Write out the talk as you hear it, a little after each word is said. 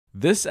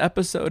This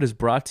episode is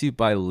brought to you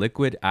by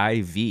Liquid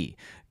IV.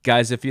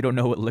 Guys, if you don't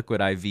know what Liquid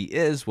IV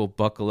is, well,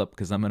 buckle up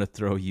because I'm going to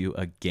throw you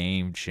a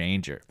game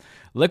changer.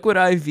 Liquid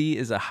IV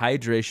is a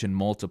hydration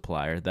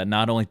multiplier that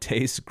not only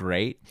tastes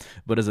great,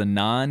 but is a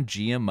non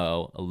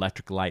GMO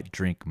electrolyte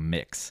drink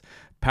mix.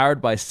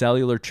 Powered by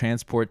cellular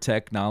transport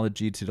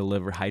technology to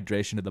deliver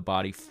hydration to the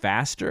body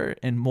faster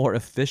and more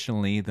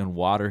efficiently than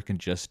water can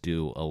just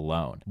do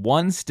alone.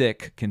 One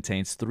stick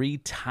contains 3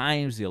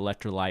 times the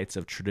electrolytes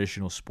of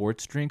traditional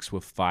sports drinks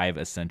with 5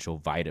 essential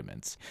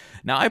vitamins.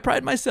 Now, I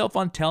pride myself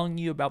on telling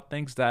you about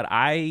things that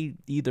I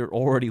either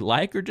already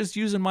like or just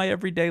use in my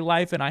everyday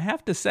life, and I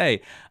have to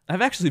say,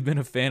 I've actually been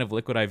a fan of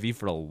Liquid IV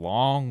for a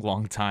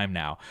long time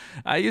now.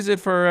 I use it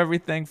for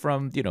everything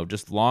from,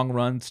 just long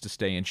runs to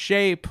stay in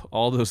shape,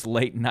 all those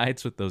late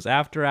nights with those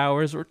after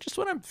hours, or just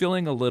when I'm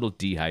feeling a little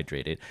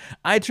dehydrated.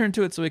 I turn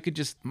to it so it could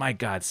just, my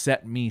God,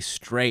 set me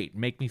straight,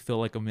 make me feel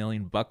like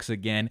 $1,000,000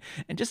 again,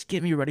 and just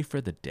get me ready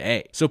for the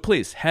day. So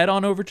please head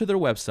on over to their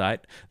website.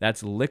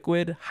 That's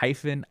liquid-iv.com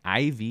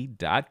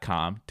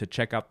to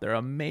check out their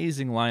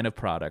amazing line of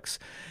products.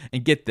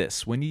 And get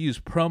this, when you use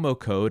promo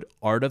code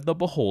Art of the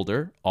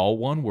Beholder, all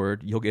one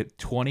word, you'll get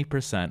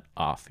 20%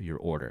 off your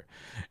order.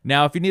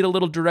 Now, if you need a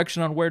little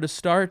direction on where to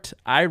start,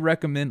 I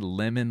recommend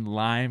lemon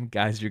lime.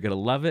 Guys, you're going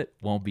to love it.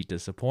 Won't be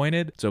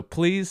disappointed. So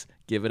please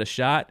give it a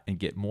shot and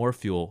get more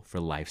fuel for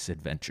life's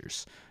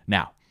adventures.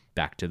 Now,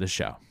 back to the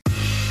show.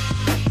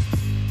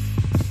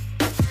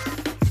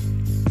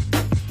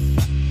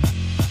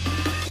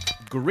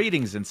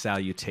 Greetings and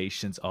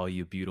salutations, all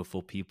you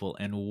beautiful people,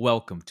 and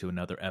welcome to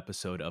another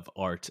episode of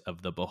Art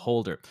of the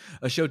Beholder,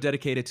 a show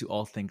dedicated to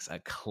all things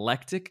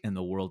eclectic in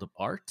the world of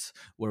art,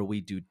 where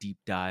we do deep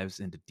dives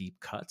into deep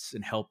cuts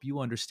and help you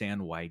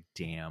understand why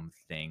damn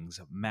things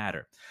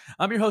matter.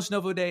 I'm your host,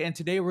 Novo Day, and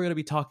today we're going to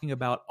be talking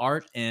about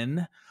art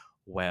in,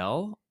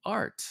 well,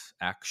 art,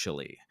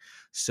 actually.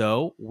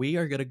 So we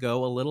are going to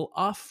go a little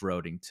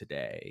off-roading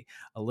today,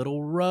 a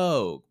little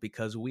rogue,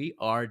 because we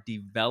are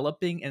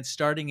developing and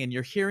starting, and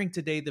you're hearing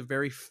today the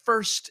very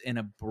first in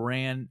a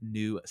brand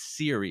new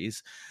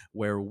series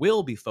where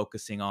we'll be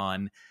focusing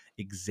on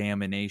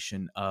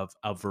examination of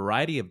a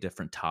variety of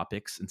different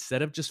topics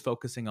instead of just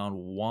focusing on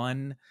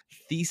one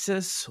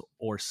thesis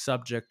or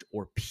subject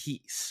or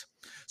piece.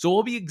 So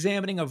we'll be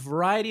examining a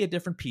variety of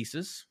different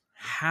pieces,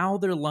 how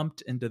they're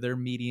lumped into their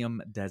medium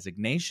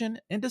designation,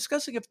 and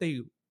discussing if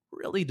they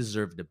really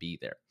deserve to be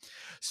there.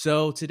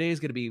 So today is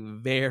going to be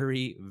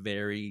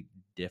very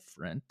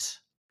different.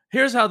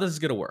 Here's how this is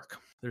going to work.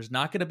 There's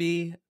not going to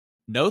be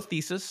no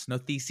thesis, no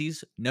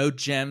theses, no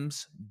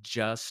gems,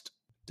 just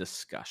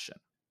discussion.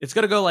 It's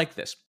going to go like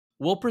this.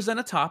 We'll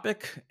present a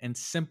topic and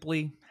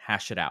simply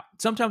hash it out.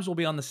 Sometimes we'll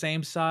be on the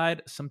same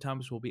side,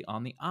 sometimes we'll be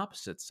on the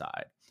opposite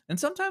side, and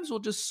sometimes we'll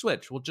just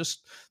switch.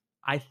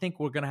 I think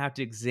we're going to have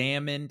to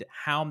examine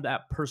how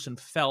that person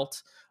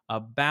felt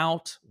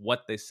about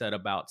what they said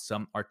about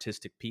some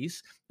artistic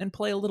piece and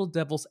play a little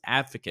devil's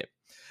advocate.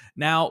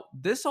 Now,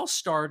 this all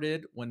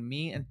started when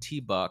me and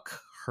T-Buck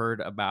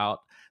heard about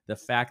the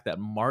fact that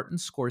Martin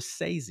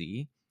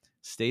Scorsese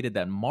stated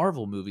that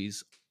Marvel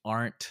movies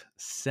aren't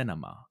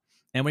cinema.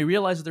 And we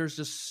realized there's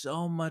just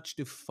so much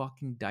to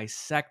fucking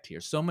dissect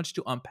here, so much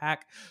to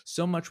unpack,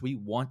 so much we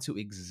want to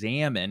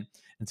examine.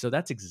 And so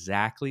that's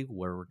exactly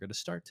where we're going to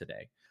start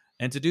today.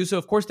 And to do so,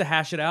 of course, to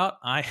hash it out,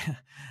 I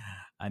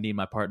need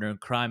my partner in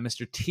crime,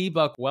 Mr.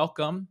 T-Buck.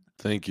 Welcome.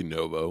 Thank you,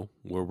 Novo.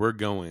 Where we're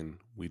going,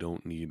 we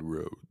don't need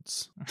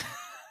roads.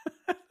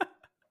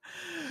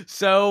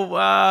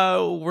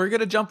 So we're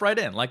going to jump right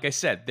in. Like I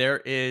said, there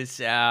is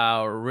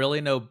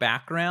really no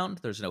background.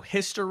 There's no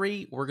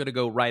history. We're going to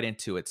go right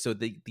into it. So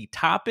the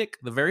topic,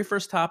 the very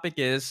first topic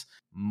is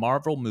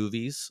Marvel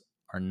movies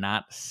are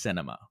not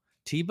cinema.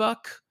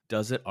 T-Buck,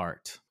 does it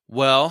art?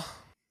 Well,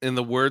 in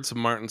the words of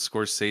Martin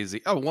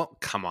Scorsese, oh, well,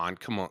 come on.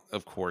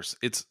 Of course,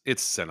 it's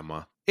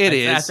cinema.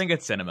 I think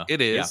it's cinema.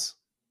 It is.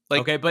 Yeah.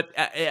 Okay, but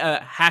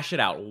hash it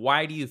out.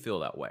 Why do you feel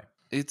that way?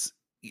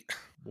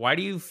 Why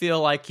do you feel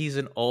like he's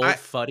an old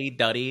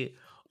fuddy-duddy,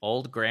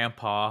 old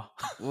grandpa?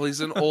 Well, he's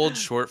an old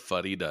short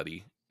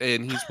fuddy-duddy,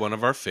 and he's one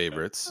of our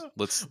favorites.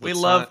 We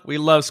love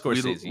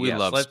Scorsese. We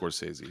love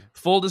Scorsese.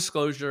 Full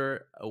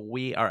disclosure,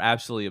 we are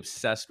absolutely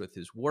obsessed with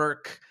his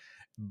work.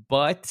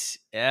 But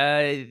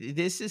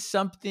this is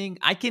something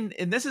and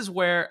this is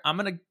where I'm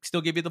gonna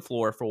still give you the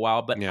floor for a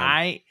while. But yeah.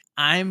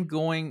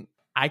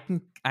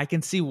 I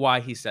can see why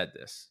he said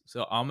this.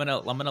 So I'm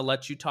gonna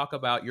let you talk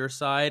about your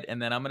side,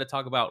 and then I'm gonna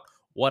talk about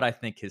what I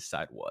think his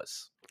side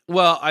was.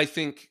 Well, I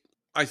think,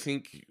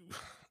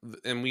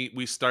 and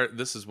we start.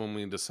 This is when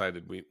we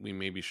decided we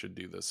maybe should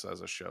do this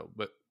as a show.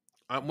 But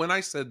when I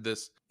said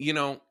this,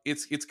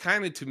 it's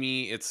kind of, to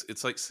me,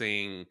 it's like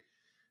saying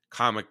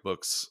comic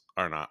books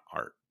are not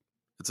art.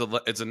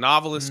 It's a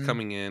novelist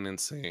coming in and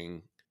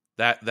saying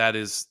that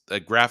is a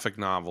graphic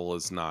novel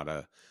is not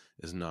a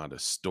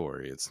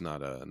story. It's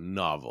not a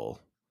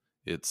novel.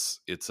 It's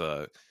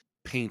a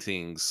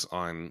paintings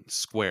on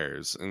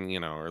squares,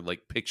 and or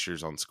like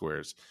pictures on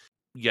squares.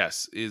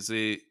 Yes, is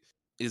it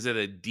Is it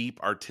a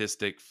deep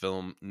artistic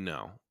film?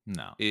 No.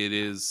 No. It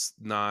is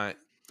not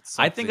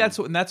I think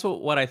something. that's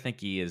what I think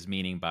he is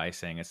meaning by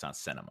saying it's not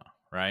cinema,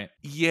 right?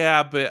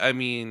 Yeah, but I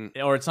mean,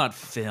 Or it's not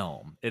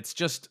film. It's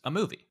just a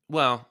movie.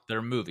 well,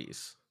 They're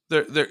movies.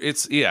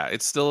 it's yeah,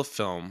 it's still a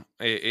film.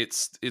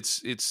 It's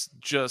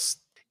just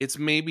it's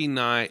maybe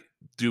not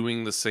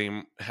having the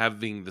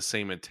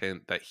same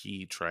intent that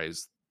he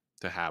tries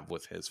to have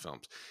with his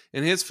films.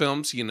 In his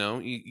films, you know,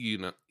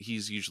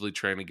 he's usually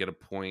trying to get a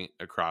point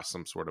across,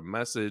 some sort of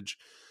message,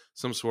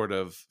 some sort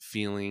of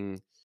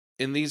feeling.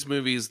 In these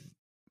movies,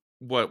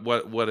 what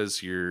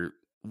is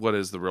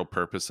the real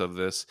purpose of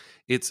this?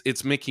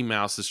 It's Mickey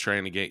Mouse is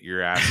trying to get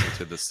your ass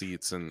into the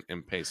seats and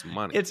pay some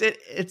money. It's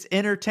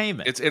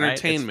entertainment. It's right?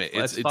 entertainment.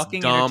 It's It's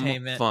fucking dumb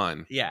entertainment.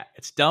 fun. Yeah,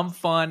 it's dumb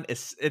fun.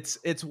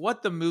 It's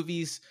what the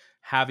movies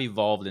have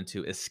evolved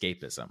into,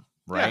 escapism,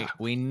 right? Yeah.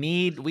 We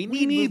need need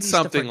movies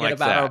something to forget like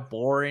about our that.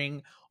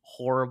 boring,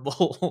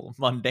 horrible,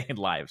 mundane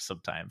lives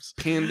sometimes.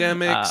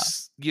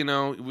 Pandemics,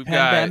 we've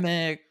got,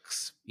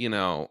 Pandemics.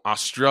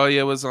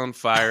 Australia was on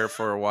fire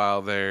for a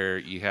while there.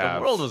 The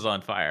world was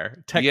on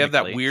fire. You have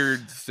that Technically.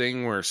 weird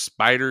thing where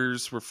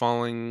spiders were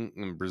falling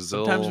in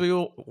Brazil.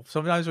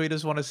 Sometimes we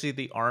just want to see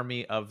the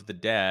army of the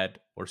dead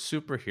or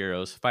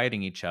superheroes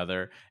fighting each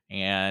other,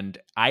 and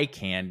eye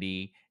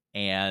candy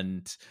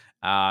and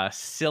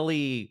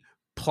silly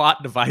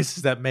plot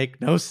devices that make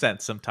no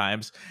sense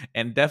sometimes,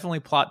 and definitely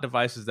plot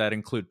devices that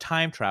include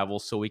time travel,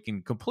 so we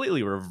can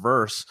completely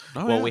reverse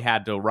what we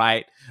had to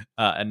write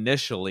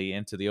initially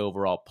into the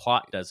overall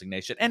plot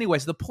designation.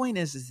 Anyways, the point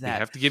is We that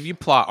have to give you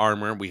plot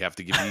armor. We have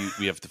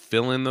to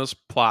fill in those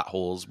plot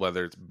holes,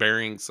 whether it's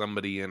burying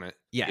somebody in it.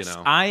 yes,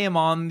 I am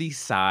on the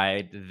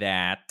side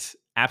that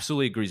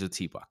absolutely agrees with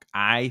T-Buck.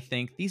 I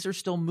think these are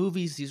still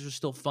movies. These are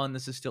still fun.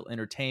 This is still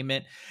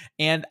entertainment.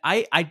 And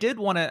I did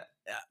want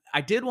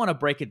to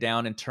break it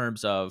down in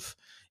terms of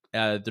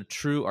the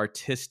true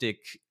artistic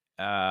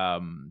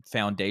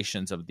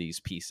foundations of these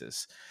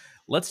pieces.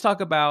 Let's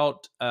talk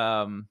about.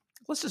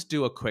 Let's just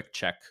do a quick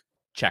check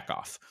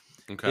off.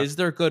 Okay. Is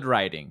there good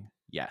writing?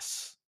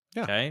 Yes.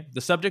 Yeah. Okay.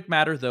 The subject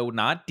matter, though,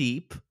 not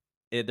deep.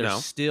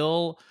 There's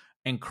still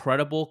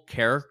incredible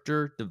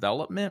character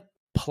development.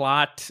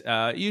 Plot,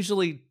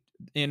 usually,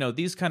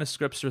 these kind of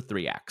scripts are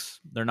 3 acts.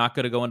 They're not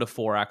going to go into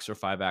 4 acts or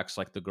 5 acts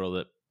like the girl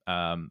with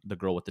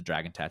the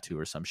dragon tattoo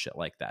or some shit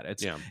like that.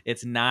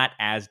 It's not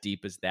as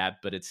deep as that,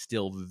 but it's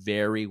still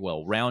very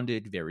well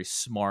rounded, very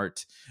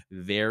smart,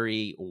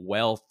 very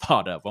well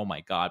thought of. Oh my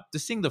god,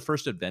 just seeing the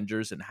first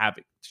Avengers and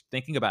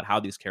thinking about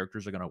how these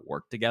characters are going to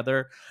work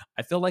together,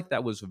 I feel like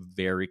that was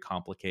very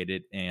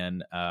complicated,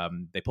 and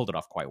they pulled it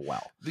off quite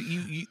well.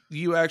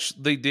 You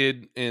actually, they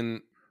did,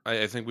 and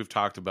I think we've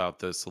talked about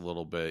this a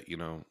little bit.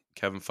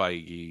 Kevin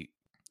Feige,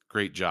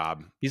 great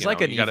job. He's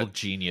like an evil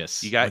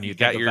genius. You got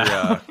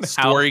your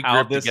story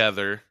gripped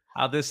together.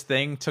 How this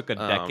thing took a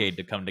decade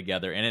to come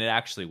together, and it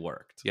actually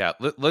worked. Yeah,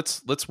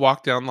 let's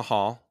walk down the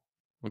hall,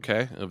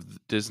 okay,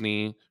 of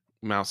Disney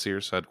Mouse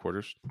Ears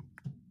headquarters.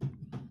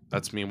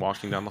 That's me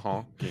walking down the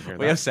hall. Can you hear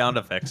we that? have sound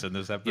effects in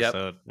this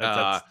episode.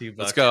 Yep. That's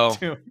Let's go.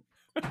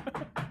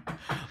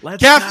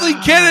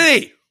 Kathleen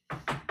Kennedy.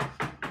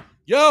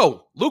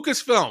 Yo,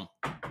 Lucasfilm.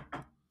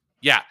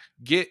 Yeah,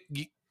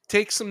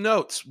 take some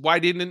notes. Why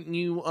didn't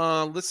you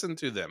listen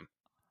to them?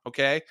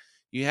 Okay,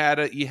 you had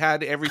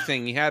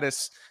everything. You had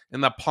us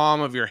in the palm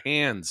of your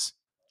hands,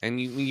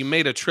 and you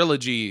made a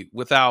trilogy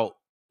without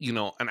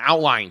an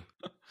outline.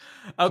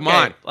 Okay, come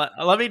on.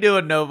 Let me do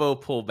a Novo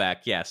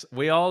pullback. Yes,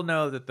 we all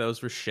know that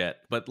those were shit,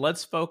 but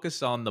let's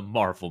focus on the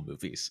Marvel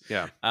movies.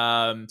 Yeah.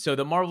 So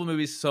the Marvel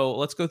movies. So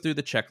let's go through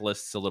the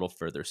checklists a little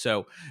further.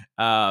 So,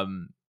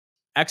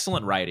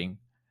 excellent writing,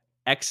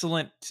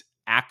 excellent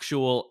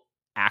actual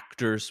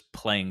actors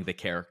playing the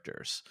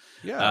characters.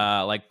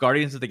 Yeah. Like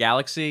Guardians of the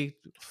Galaxy,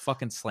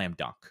 fucking slam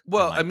dunk.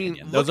 Well, I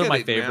mean, those are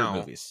my favorite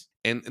movies.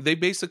 And they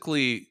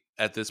basically,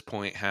 at this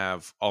point,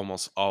 have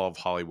almost all of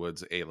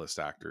Hollywood's A-list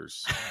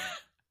actors.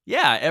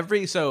 Yeah,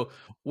 so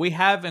we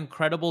have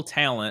incredible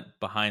talent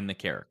behind the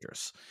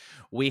characters.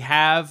 We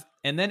have,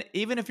 and then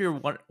even if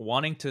you're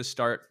wanting to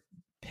start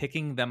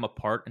picking them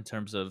apart in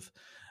terms of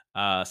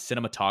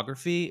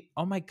cinematography,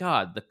 oh my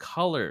god, the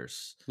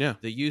colors, the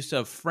use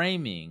of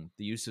framing,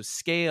 the use of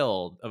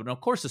scale, and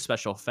of course the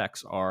special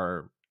effects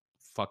are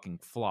fucking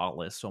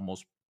flawless,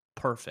 almost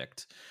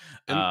perfect.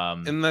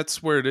 And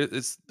that's where it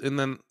is. And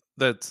then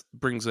that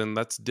brings in,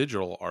 that's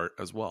digital art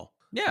as well.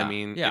 Yeah, I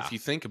mean, if you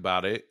think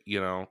about it,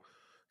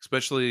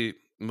 especially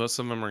most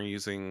of them are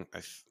using,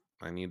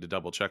 I need to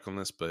double check on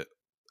this, but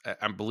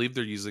I believe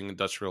they're using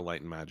Industrial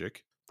Light and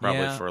Magic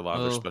probably for a lot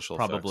of their special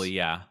effects. Probably,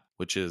 yeah.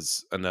 Which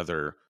is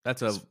another,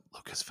 that's a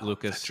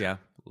Lucasfilm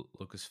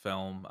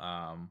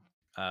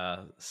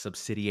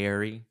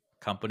subsidiary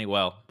company.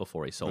 Well,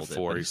 before he sold it.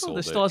 Still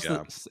has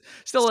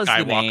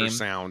the name.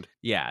 Sound.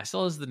 Yeah,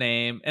 still has the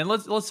name. And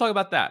let's talk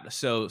about that.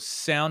 So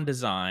sound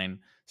design,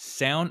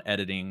 sound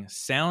editing,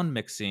 sound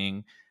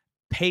mixing,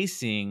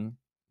 pacing,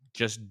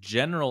 just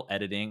general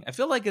editing. I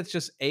feel like it's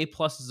just A+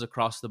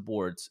 across the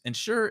boards. And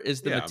sure,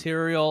 is the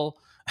material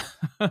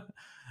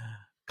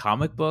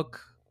comic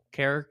book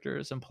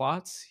characters and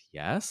plots,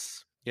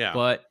 yes. Yeah.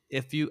 But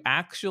if you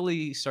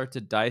actually start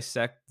to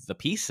dissect the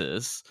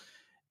pieces,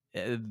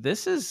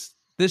 this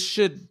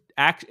should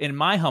act, in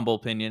my humble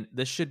opinion,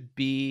 this should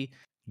be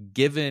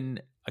given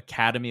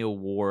Academy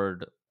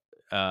Award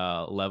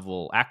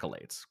level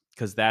accolades,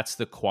 because that's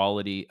the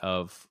quality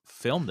of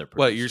film they're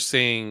What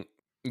producing.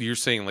 you're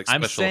saying like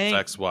I'm special saying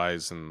effects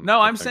wise and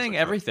No, I'm things saying like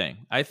that. everything.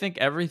 I think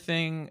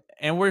everything,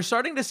 and we're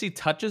starting to see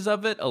touches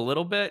of it a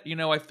little bit.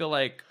 I feel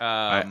like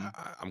I'm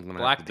gonna have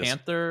Black to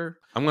Panther.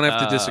 I'm gonna have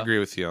to Uh, disagree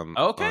with you on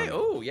okay. on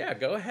Oh, yeah.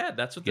 Go ahead.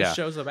 That's what this yeah.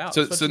 show's about.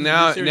 So That's so what this new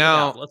now series is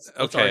about. now Let's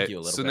okay. argue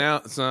a little So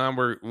bit. now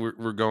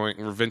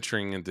we're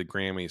venturing into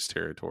Grammys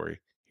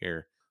territory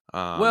here.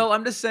 Well,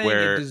 I'm just saying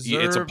it It's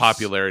a deserves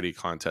popularity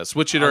contest,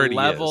 which it a already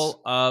level is.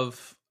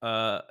 of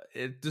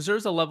it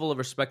deserves a level of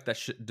respect that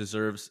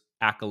deserves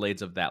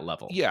accolades of that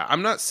level. Yeah,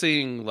 I'm not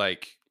saying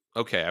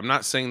I'm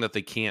not saying that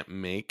they can't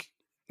make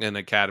an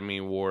Academy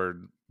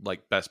Award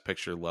like Best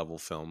Picture level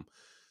film.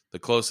 The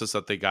closest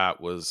that they got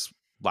was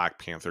Black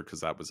Panther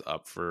because that was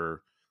up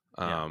for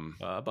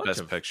A bunch Best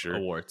of Picture.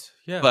 awards.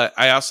 Yeah. But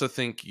I also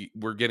think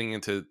we're getting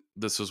into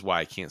this is why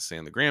I can't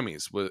stand the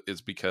Grammys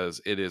is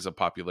because it is a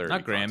popularity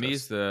Not Grammys.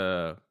 contest.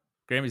 The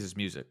Grammys is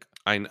music.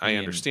 I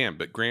understand,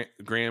 but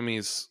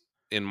Grammys,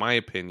 in my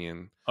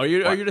opinion, Are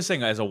you just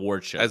saying as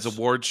award shows? as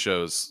award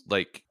shows,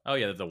 Oh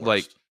yeah, they're the worst.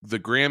 like the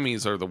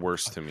Grammys are the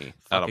worst to me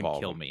out of Fucking all.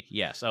 kill of them. me.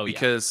 Yes. Oh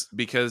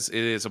because it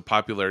is a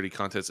popularity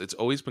contest. It's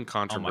always been yeah. Oh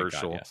my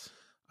controversial. God, yes.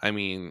 I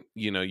mean,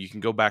 you can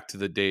go back to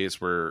the days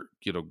where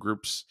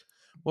groups.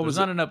 What There's was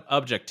not it? enough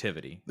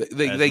objectivity.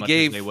 They as much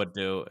gave as they would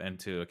do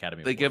into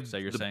Academy they Awards. give So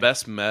you're the saying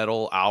best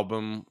metal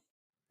album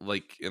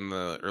like in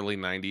the early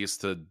 '90s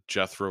to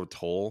Jethro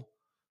Tull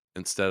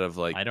instead of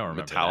like I don't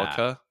remember Metallica.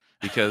 that.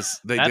 Because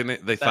they That-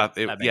 didn't. They that- thought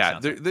it. that makes Yeah,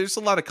 sense. there's a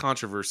lot of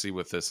controversy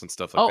with this and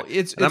stuff like that.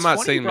 It's And I'm not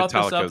funny saying you brought this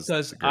up Metallica's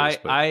because the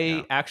greatest, but, I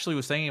yeah. actually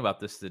was thinking about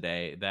this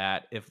today,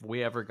 that if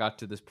we ever got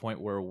to this point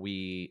where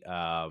we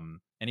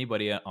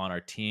anybody on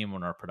our team,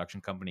 when our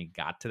production company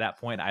got to that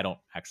point, I don't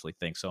actually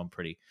think so.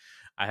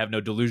 I have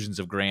no delusions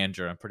of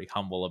grandeur. I'm pretty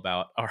humble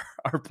about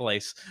our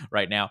place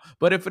right now.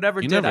 But if it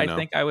ever You did, never I know.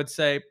 think I would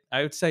say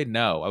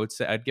no.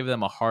 I'd give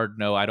them a hard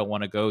no. I don't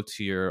want to go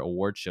to your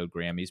award show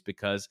Grammys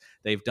because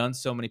they've done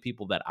so many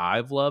people that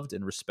I've loved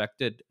and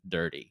respected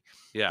dirty.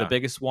 Yeah, The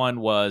biggest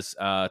one was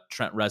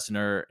Trent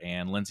Reznor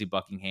and Lindsey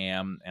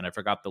Buckingham, and I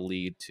forgot the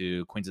lead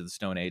to Queens of the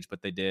Stone Age,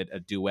 but they did a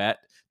duet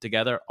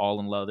together, all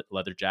in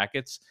leather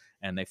jackets,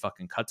 and they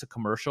fucking cut to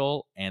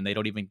commercial, and they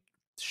don't even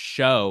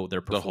show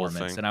their The whole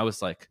performance. thing. And I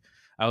was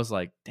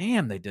like,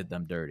 damn, they did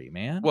them dirty,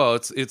 man. Well,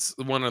 it's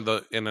one of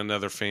the and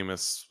another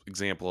famous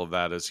example of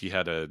that is he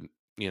had a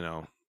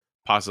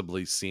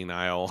possibly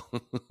senile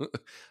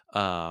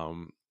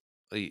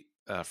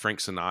Frank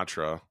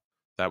Sinatra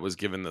that was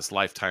given this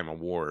lifetime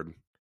award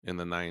in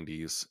the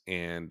 '90s,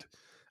 and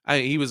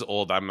he was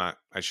old. I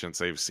shouldn't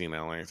say he was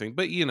senile or anything,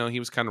 but he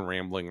was kind of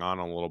rambling on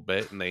a little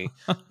bit, and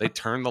they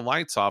turned the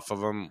lights off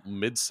of him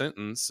mid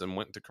sentence and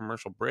went to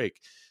commercial break.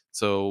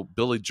 So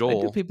They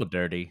do people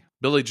dirty.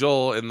 Billy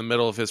Joel, in the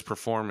middle of his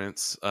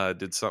performance,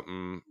 did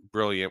something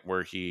brilliant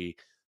where he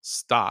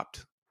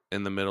stopped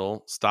in the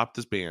middle, stopped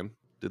his band,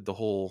 did the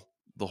whole Did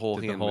hand the whole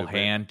movement,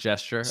 hand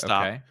gesture.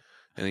 Stop. Okay.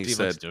 and he Steve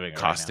said, Looks doing it right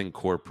costing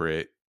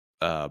corporate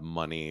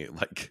money,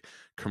 like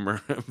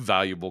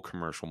valuable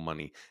commercial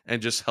money,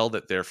 and just held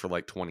it there for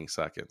like 20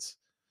 seconds.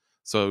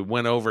 So it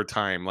went over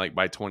time, like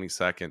by 20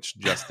 seconds,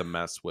 just to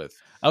mess with.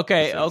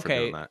 Okay, him for doing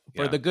okay. that.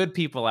 For Yeah. the good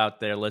people out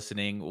there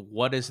listening,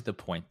 what is the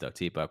point though,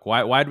 T-Buck?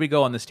 Why did we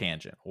go on this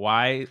tangent?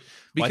 Why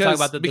talk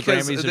about the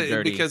Grammys are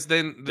dirty? Because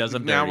then does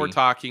them now we're dirty.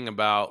 talking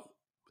about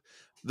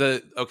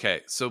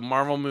so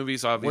Marvel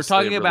movies obviously We're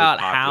talking are really about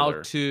popular.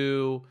 how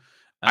to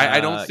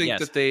I don't think yes,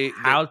 that they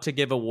how to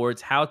give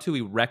awards, how to we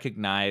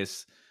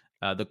recognize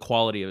the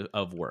quality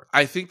of work.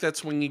 I think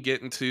that's when you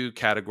get into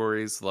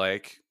categories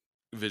like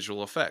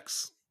visual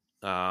effects,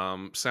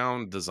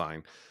 sound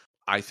design.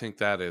 I think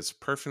that is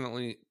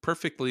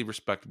perfectly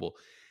respectable.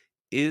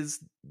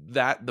 Is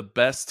that the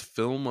best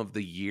film of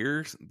the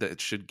year that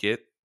should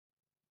get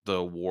the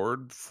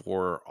award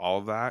for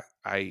all that?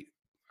 I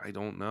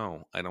don't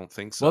know. I don't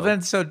think so. Well,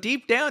 then, so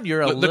deep down,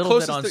 you're a The little bit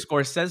closest on thing-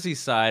 Scorsese's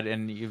side,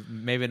 and you've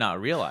maybe not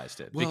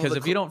realized it. Well, Because the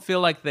if you don't feel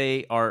like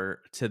they are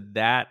to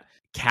that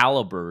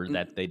caliber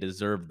that they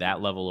deserve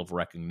that level of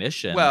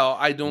recognition, well,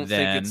 I don't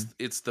then- think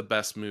it's the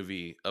best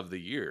movie of the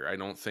year. I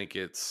don't think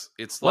it's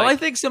well, like I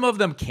think some of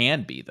them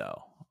can be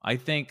though. I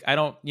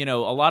don't. A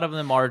lot of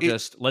them are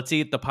just let's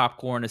eat the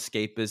popcorn,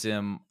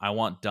 escapism. I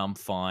want dumb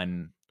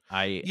fun.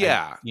 I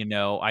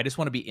just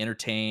want to be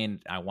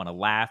entertained. I want to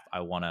laugh.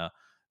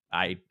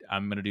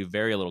 I'm gonna do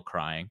very little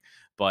crying,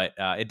 but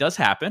it does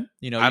happen.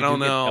 I don't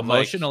know, like-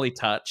 emotionally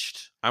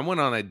touched. I went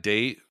on a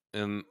date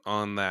and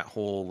on that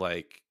whole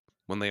like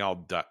when they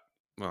all the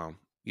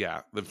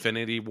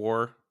Infinity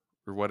War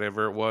or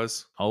whatever it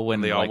was. Oh,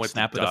 when they they all like went to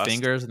snap of the dust.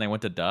 fingers and they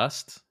went to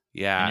dust.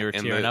 Yeah, And you were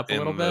tearing up a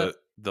little bit?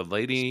 The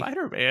lady,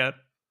 Spider-Man.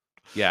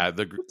 yeah,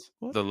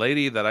 the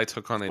lady that I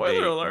took on a Spoiler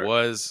date alert.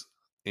 was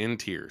in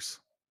tears.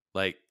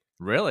 Like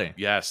Really?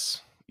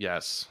 Yes,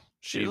 yes.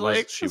 She's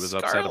like She was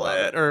upset about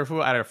Scarlet, it. or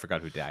who? I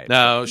forgot who died.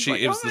 No, She's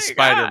like, it oh was the my god,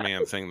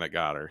 Spider-Man thing that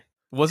got her.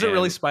 was it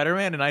really And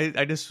Spider-Man? And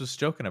I just was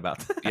joking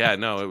about yeah, that.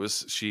 no, it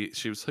was she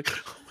was like,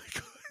 "Oh my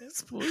god,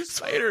 It was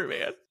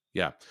Spider-Man.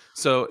 yeah."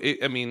 So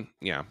I mean,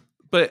 yeah,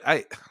 but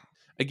I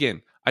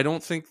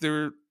don't think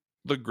they're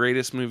the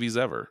greatest movies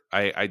ever.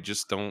 I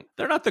just don't.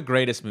 They're not the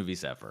greatest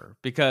movies ever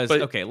because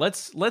But okay,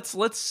 let's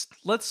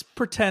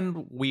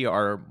pretend we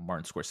are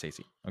Martin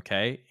Scorsese,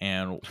 okay?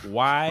 And let me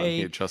why?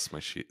 adjust my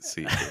seat.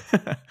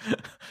 let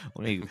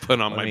me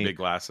Put on let my me big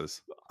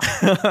glasses.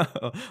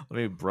 let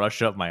me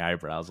brush up my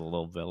eyebrows a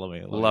little bit. Let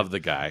me Love the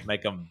guy.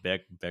 make them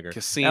bigger.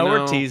 Casino. Now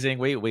we're teasing.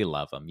 We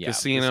love him. Yeah,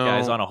 this guy's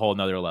Casino. on a whole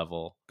nother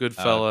level.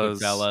 Goodfellas.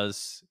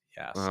 Goodfellas.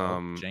 Yeah. So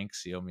Um,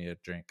 Jinx, you owe me a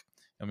drink.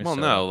 Owe me a well,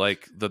 soda. no,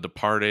 like The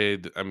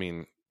Departed. I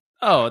mean,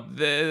 Oh,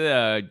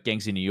 the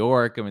Gangs in New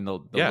York. I mean, the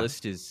yeah.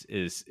 list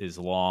is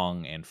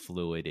long and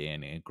fluid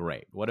and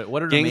great. What an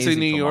Gangs amazing in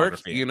New York.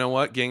 filmography. You know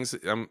what?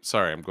 I'm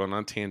sorry, I'm going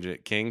on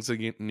tangent. Gangs of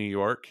New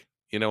York.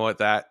 You know what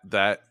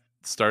that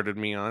started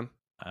me on?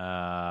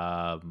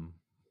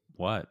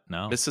 What?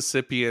 No.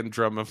 Mississippi and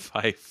drum and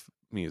fife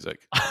music.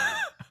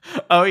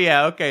 Oh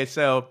yeah, okay.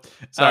 So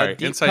Sorry,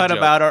 deep inside cut joke.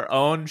 about our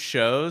own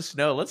shows.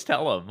 No, let's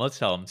tell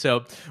them.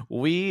 So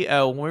we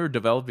when we were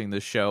developing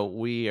this show,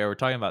 we were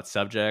talking about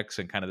subjects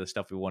and kind of the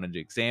stuff we wanted to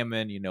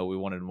examine. You know, we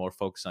wanted more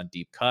focus on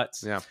deep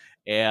cuts. Yeah.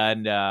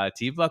 And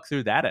T-Buck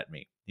threw that at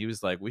me. He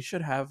was like, "We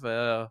should have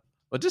well,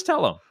 just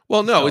tell him."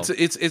 Well, Just no, tell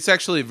 'em. it's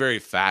actually a very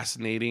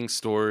fascinating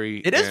story.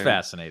 It is and,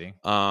 fascinating.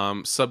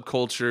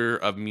 Subculture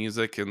of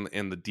music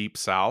in the deep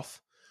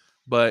South,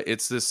 but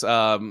it's this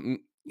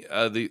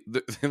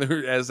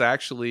there is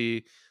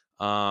actually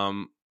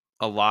a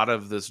lot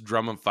of this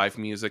drum and fife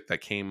music that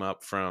came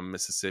up from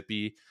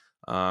Mississippi,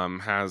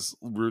 has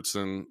roots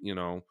in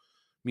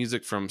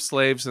music from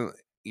slaves and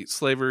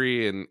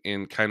slavery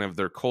and kind of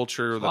their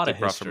culture that they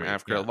brought from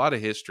Africa. Yeah. A lot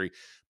of history,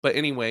 but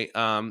anyway,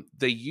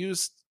 they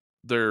used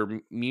their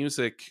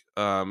music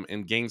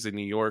in Gangs in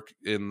New York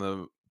in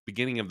the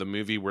beginning of the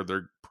movie where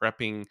they're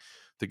prepping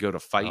to go to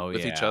fight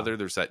with each other.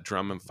 There's that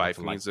drum and fife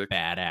music,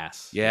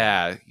 badass.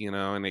 yeah,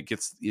 and it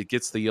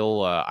gets the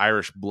old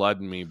Irish blood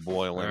in me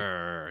boiling,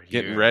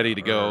 getting ready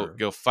to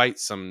go fight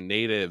some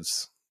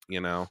natives.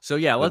 So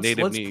yeah, let's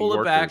New pull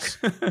Yorkers.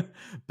 it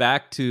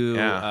back to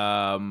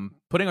Yeah.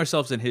 putting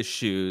ourselves in his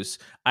shoes.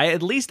 I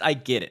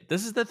get it.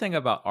 This is the thing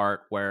about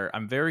art where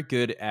I'm very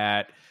good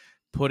at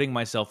putting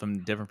myself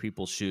in different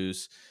people's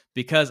shoes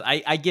because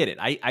I get it.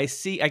 I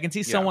can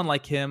see someone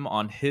like him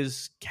on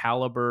his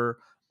caliber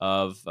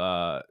of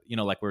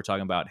like we were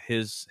talking about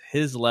his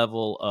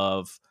level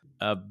of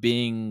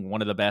being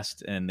one of the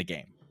best in the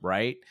game,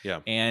 right? Yeah.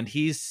 And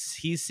he's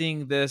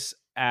seeing this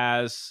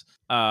as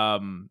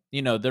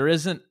there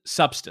isn't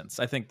substance.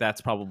 I think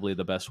that's probably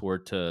the best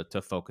word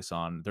to focus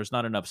on. There's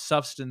not enough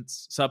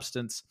substance.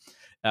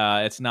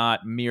 It's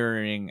not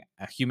mirroring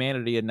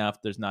humanity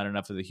enough. There's not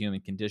enough of the human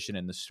condition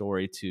in the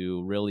story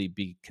to really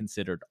be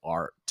considered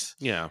art.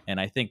 Yeah. And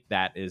I think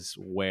that is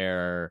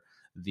where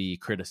the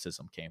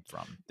criticism came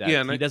from. That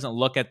he doesn't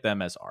look at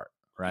them as art,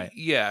 right?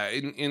 Yeah,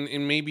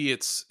 and maybe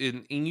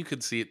and you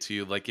could see it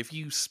too. Like if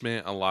you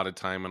spent a lot of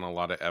time and a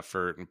lot of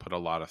effort and put a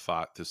lot of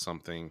thought to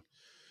something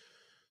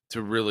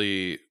to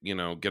really,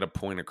 get a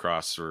point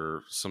across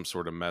or some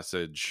sort of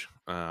message,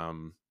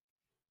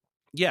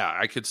 yeah,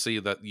 I could see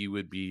that you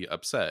would be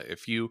upset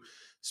if you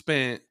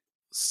spent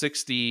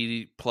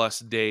 60 plus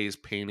days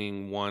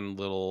painting one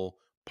little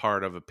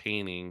part of a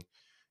painting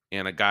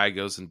and a guy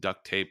goes and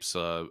duct tapes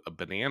a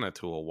banana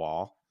to a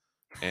wall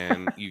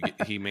and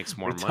he makes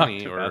more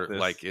money, or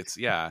like it's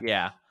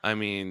I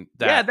mean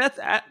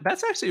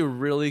that's actually a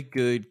really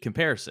good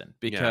comparison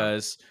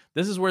because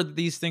this is where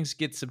these things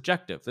get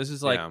subjective. This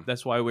is like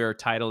that's why we're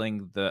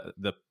titling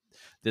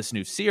this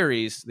new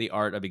series The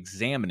Art of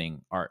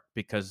Examining Art,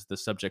 because the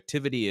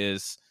subjectivity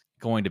is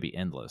going to be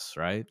endless,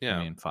 right? Yeah.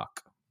 I mean,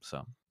 fuck.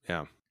 So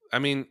yeah. I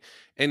mean,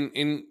 and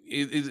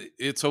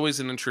it's always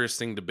an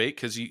interesting debate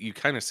because you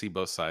kind of see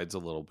both sides a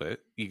little bit.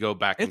 You go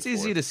back and it's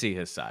easy to see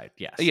his side.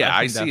 Yes. Yeah,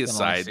 I see his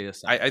side.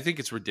 I think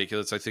it's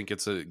ridiculous. I think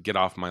it's a get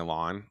off my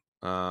lawn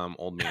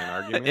old man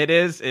argument. It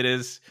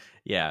is.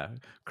 Yeah.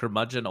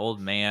 Curmudgeon old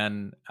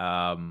man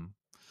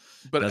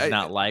but does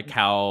not like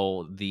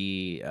how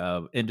the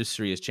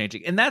industry is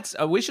changing. And that's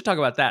we should talk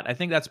about that. I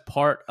think that's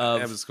part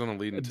of I was going to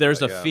lead into there's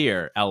that, a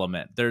fear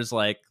element. There's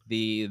like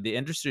the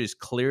industry is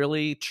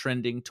clearly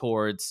trending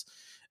towards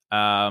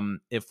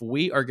if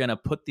we are going to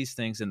put these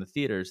things in the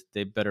theaters,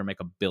 they better make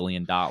 $1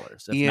 billion.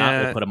 If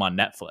not, we'll put them on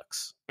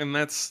Netflix. And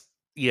that's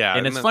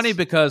and it's funny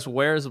because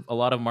where's a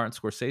lot of Martin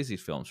Scorsese's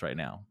films right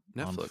now?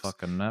 Netflix. On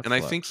fucking Netflix. And I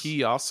think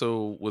he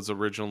also was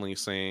originally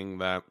saying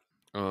that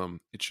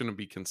it shouldn't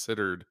be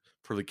considered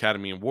for the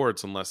Academy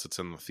Awards unless it's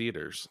in the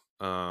theaters.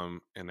 And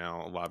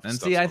now a lot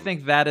of I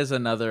think that is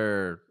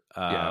another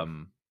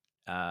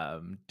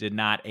did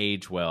not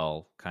age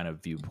well kind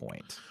of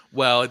viewpoint.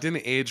 Well, it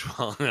didn't age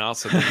well, and it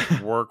also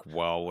didn't work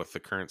well with the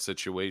current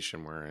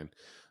situation we're in.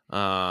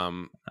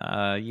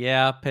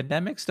 Yeah,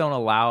 pandemics don't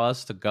allow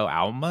us to go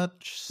out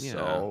much, Yeah.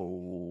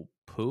 so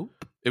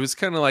poop. It was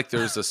kind of like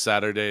there was a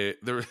Saturday.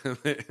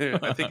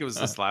 I think it was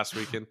this last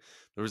weekend.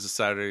 There was a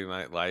Saturday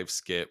Night Live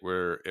skit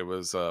where it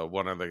was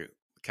one of the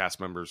cast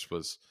members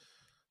was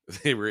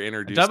they were Talk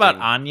introducing about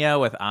Anya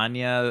with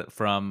Anya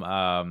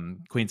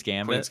from Queen's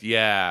Gambit.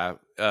 yeah.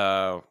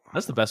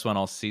 That's the best one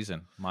all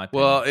season, in my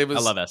opinion. Well, it was.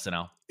 I love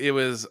SNL. It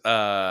was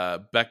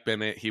Beck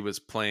Bennett. He was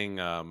playing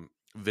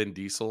Vin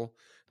Diesel,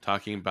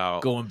 talking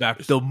about Going back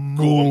to the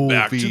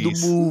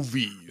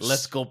movies.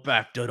 Let's go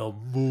back to the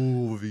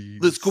movies.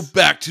 Let's go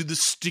back to the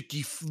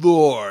sticky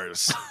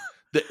floors,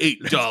 the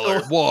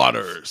 $8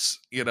 waters.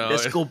 You know,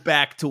 let's go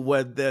back to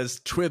when there's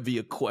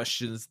trivia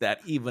questions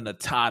that even a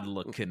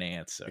toddler can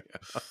answer.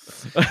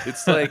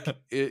 It's like, to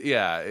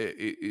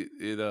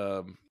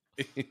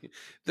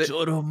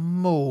the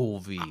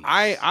movie.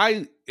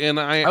 I'm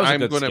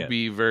going to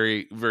be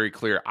very, very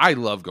clear. I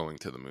love going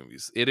to the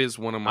movies. It is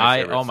one of my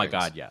favorite oh my things.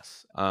 God,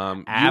 yes. You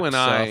and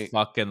I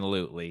fucking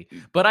lootly.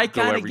 But I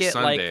kind of get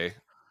Sunday,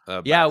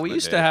 like, we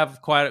used to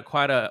have quite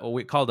a what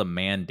we called them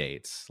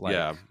mandates, like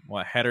Yeah.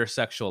 what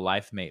heterosexual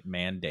life mate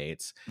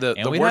mandates, The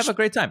and we'd worst, have a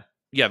great time.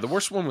 Yeah, the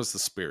worst one was the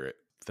Spirit.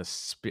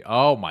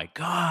 Oh my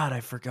God, I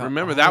forgot.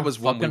 Remember that was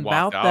one we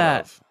walked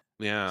out of.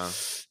 Yeah.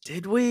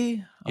 Did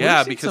we?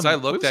 Yeah, because I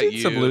looked at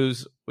you. Some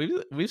blues.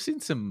 We've seen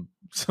some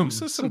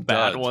bad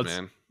duds, ones.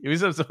 Man. We've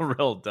seen some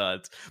real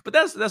duds. But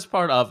that's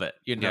part of it.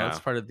 You know, Yeah. it's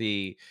part of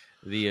the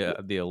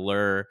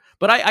allure.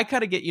 But I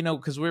kind of get, you know,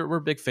 because we're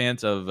big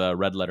fans of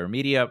Red Letter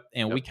Media,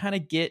 and we kind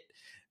of get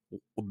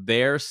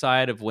their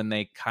side of when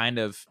they kind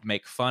of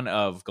make fun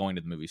of going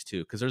to the movies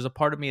too. Because there's a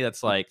part of me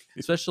that's like,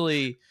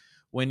 especially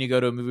when you go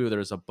to a movie where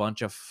there's a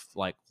bunch of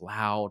like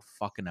loud,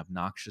 fucking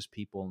obnoxious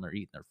people and they're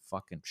eating their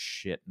fucking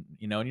shit,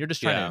 you know, and you're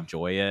just trying to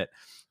enjoy it.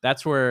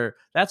 That's where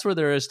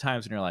there is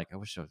times when you're like, I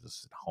wish I was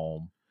just at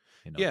home,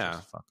 you know. Yeah.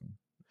 Just fucking,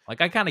 like,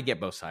 I kind of get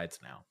both sides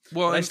now.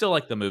 Well, I still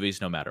like the movies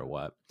no matter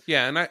what.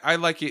 Yeah, and I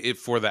like it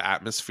for the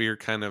atmosphere.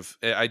 Kind of,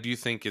 I do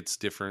think it's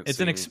different. It's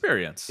an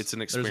experience. It's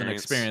an experience. There's an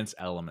experience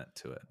element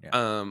to it.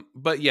 Yeah.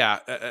 But yeah,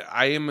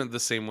 I am the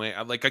same way.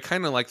 I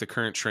kind of like the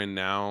current trend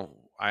now.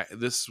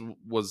 This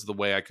was the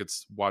way I could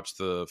watch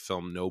the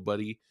film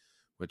Nobody,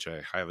 which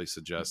I highly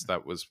suggest.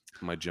 That was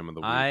my gem of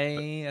the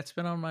week. It's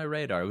been on my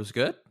radar. It was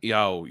good.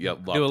 Yeah,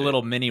 Do a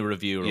little mini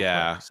review.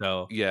 Real quick.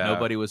 So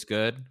Nobody was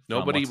good.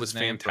 Nobody was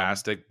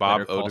fantastic.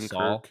 Bob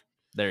Odenkirk.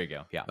 There you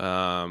go.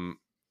 Yeah.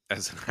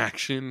 As an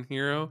action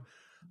hero.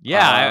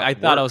 Yeah, I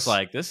thought I was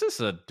like, this is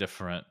a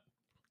different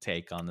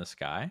take on this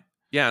guy.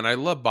 Yeah, and I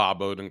love Bob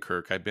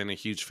Odenkirk. I've been a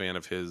huge fan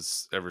of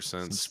his ever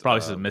since.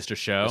 Probably since Mr.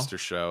 Show. Mr.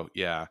 Show,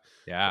 yeah.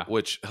 Yeah.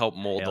 Which helped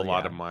mold a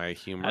lot of my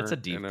humor. That's a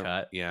deep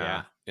cut.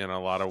 Yeah, in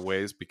a lot of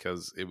ways,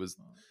 because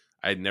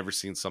I had never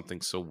seen something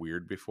so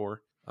weird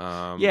before.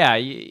 Yeah,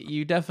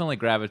 you definitely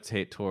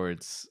gravitate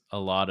towards a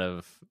lot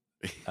of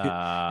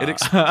it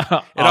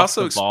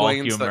also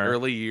explains the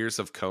early years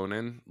of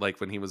Conan, like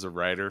when he was a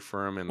writer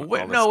for him. And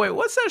wait,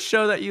 what's that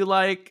show that you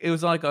like? It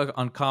was like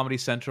on Comedy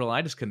Central.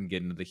 I just couldn't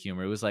get into the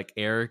humor. It was like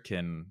Eric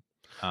and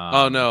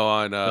on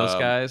those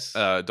guys,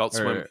 Adult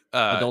Swim,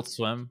 Adult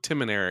Swim,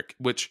 Tim and Eric,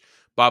 which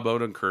Bob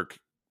Odenkirk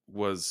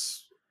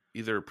was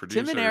either a producer.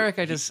 Tim and Eric,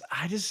 I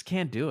just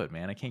can't do it,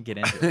 man. I can't get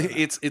into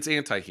it. It's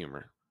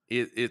anti-humor.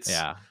 It's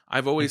yeah.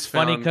 I've always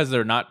found funny because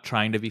they're not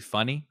trying to be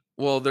funny.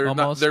 Well,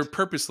 they're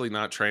purposely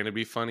not trying to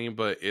be funny,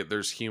 but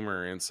there's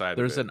humor inside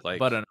of it.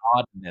 But an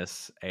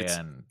oddness,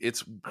 and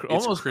it's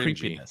almost cringy.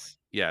 Creepiness.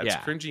 Yeah, it's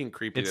cringy and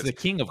creepy. It's the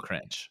king of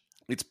cringe.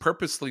 It's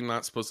purposely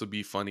not supposed to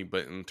be funny,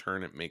 but in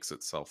turn it makes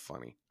itself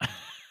funny.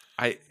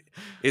 I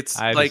can't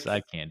do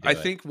it. I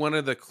think one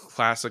of the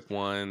classic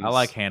ones. I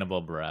like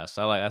Hannibal Buress.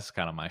 That's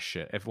kind of my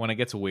shit. When it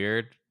gets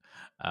weird,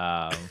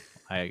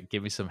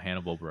 give me some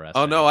Hannibal Buress.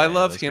 Oh no, I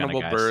love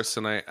Hannibal Buress,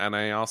 and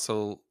I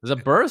also is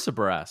it Buress or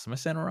Buress? Am I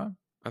saying it wrong?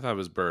 I thought it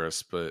was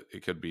Burris, but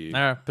it could be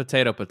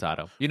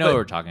potato. You know what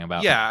we're talking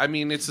about. Yeah, I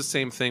mean it's the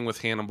same thing with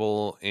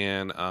Hannibal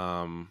and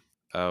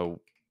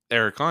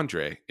Eric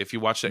Andre. If you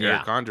watch the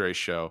Eric Andre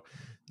show,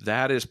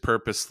 that is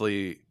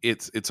purposely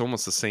it's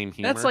almost the same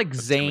humor. That's like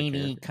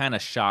zany kind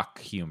of shock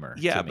humor.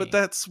 Yeah, but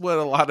that's what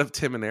a lot of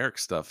Tim and Eric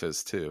stuff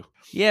is too.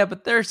 Yeah,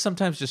 but they're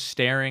sometimes just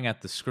staring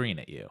at the screen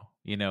at you.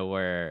 You know,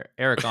 where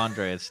Eric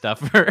Andre and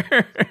stuff are.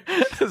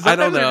 I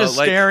don't know, just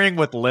staring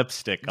with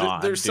lipstick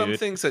on. There's some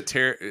things that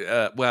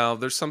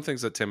there's some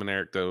things that Tim and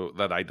Eric do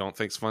that I don't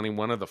think is funny.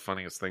 One of the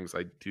funniest things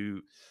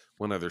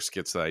one of their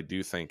skits that I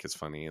do think is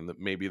funny, and that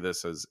maybe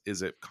this is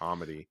it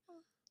comedy.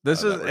 I'm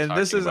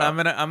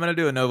gonna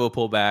do a Novo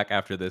pullback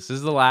after this. This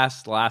is the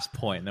last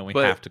point, and then we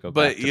have to go.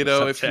 But you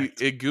know, if you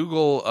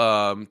Google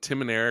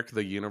Tim and Eric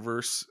the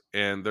universe,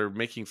 and they're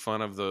making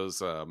fun of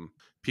those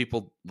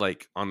people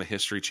like on the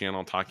History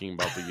Channel talking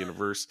about the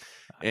universe,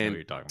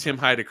 and Tim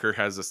Heidecker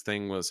has this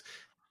thing was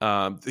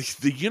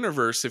the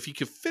universe. If you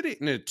could fit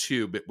it in a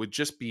tube, it would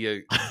just be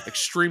a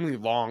extremely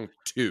long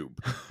tube.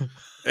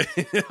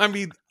 I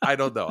mean, I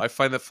don't know. I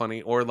find that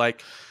funny. Or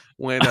like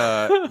when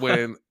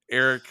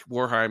Eric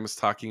Warheim was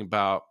talking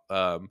about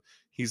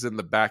he's in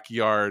the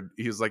backyard.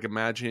 He's like,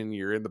 imagine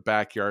you're in the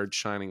backyard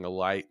shining a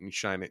light and you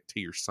shine it to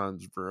your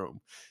son's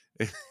room.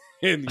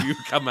 And you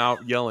come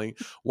out yelling,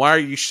 why are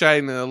you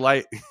shining a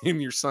light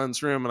in your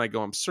son's room? And I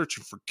go, I'm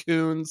searching for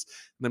coons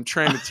and I'm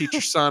trying to teach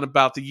your son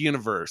about the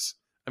universe.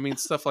 I mean,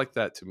 stuff like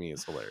that to me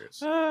is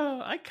hilarious.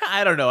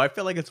 I don't know. I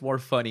feel like it's more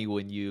funny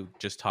when you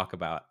just talk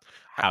about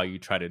how you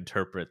try to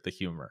interpret the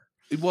humor.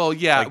 Well,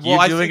 yeah. Like,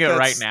 well, you doing it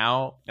right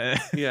now,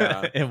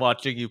 yeah, and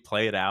watching you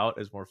play it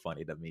out is more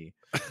funny to me.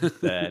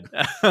 Than...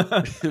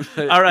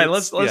 All right,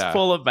 let's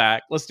pull it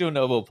back. Let's do a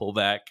Novo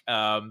pullback.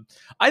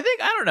 I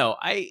think, I don't know.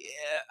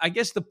 I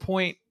guess the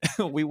point,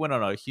 we went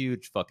on a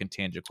huge fucking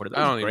tangent corner.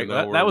 That was great.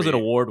 That was an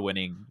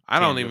award-winning. I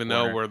don't even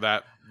know where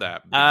that.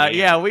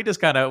 Yeah, we just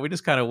kind of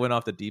went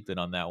off the deep end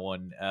on that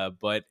one.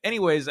 But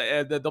anyways,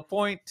 the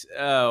point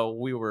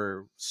we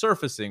were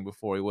surfacing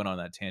before we went on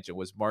that tangent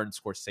was Martin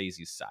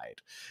Scorsese's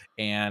side,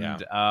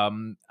 and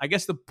I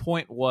guess the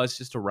point was,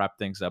 just to wrap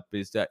things up,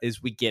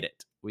 is we get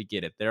it.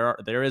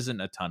 There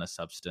isn't a ton of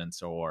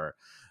substance or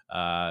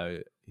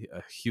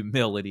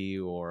humility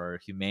or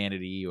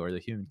humanity or the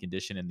human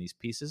condition in these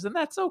pieces, and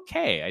that's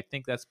okay. I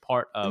think that's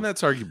part of, and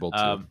that's arguable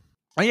too.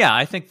 Yeah,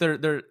 I think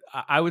there.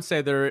 I would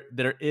say there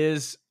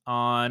is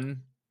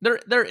on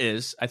there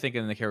is, I think,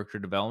 in the character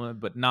development,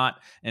 but not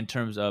in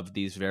terms of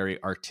these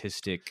very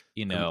artistic.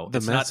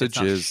 The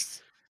message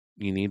is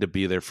you need to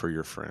be there for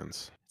your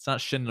friends. It's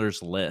not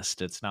Schindler's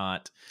List. It's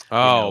not.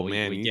 Oh we,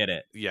 man, we get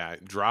it. Yeah,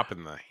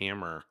 dropping the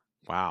hammer.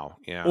 Wow.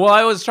 Yeah. Well,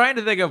 I was trying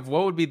to think of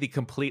what would be the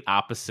complete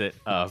opposite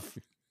of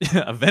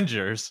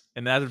Avengers,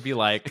 and that would be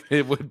like,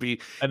 it would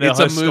be, it's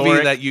a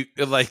movie that you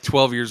like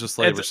 12 Years a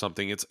Slave or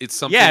something. It's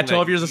something. Yeah,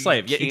 12 Years a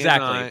Slave. Yeah,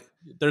 exactly.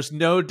 There's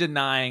no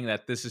denying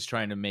that this is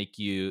trying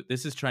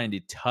to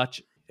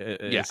touch,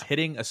 is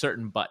hitting a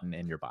certain button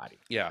in your body.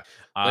 Yeah,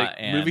 like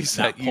and movies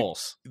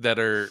that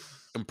are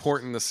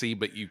important to see,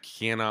 but you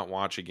cannot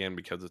watch again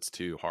because it's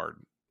too hard.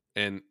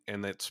 And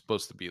it's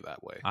supposed to be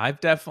that way. I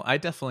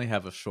definitely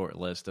have a short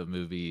list of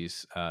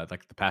movies,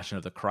 like The Passion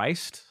of the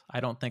Christ. I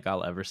don't think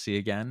I'll ever see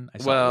again. I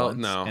saw it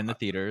once in the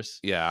theaters.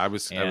 Yeah, I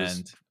was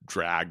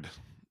dragged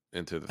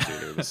into the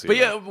theater to see.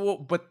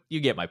 But but you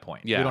get my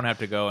point. Yeah, we don't have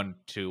to go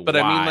into. But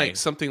I mean, like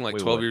something like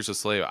 12 Years a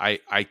Slave.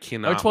 I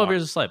cannot. 12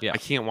 Years a Slave. Yeah, I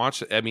can't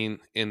watch it. I mean,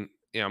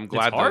 I'm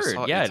glad it's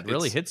hard. It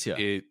really hits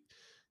you.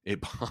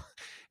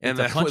 And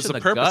that was the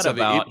purpose of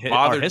it. It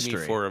bothered me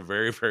for a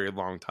very, very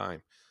long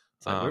time.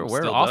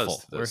 We're awful.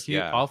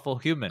 We're awful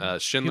human.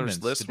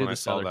 Schindler's List. When I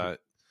saw that when I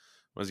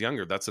was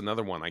younger, that's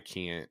another one I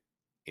can't.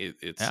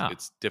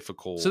 It's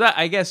difficult. So that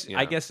I guess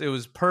it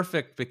was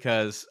perfect,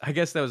 because I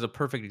guess that was a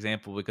perfect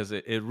example, because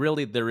it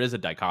really, there is a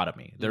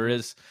dichotomy.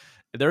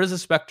 Mm-hmm. There is a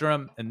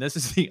spectrum, and this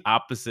is the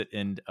opposite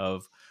end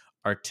of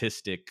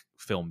artistic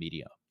film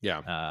media.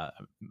 Yeah,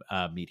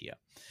 media.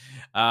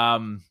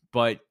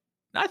 But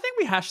I think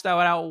we hashed that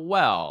out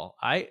well.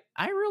 I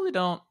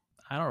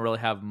don't really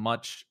have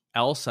much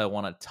else I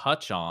want to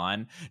touch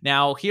on.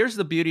 Now, here's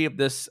the beauty of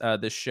this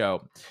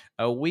show.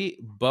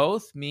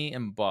 Me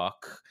and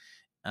Buck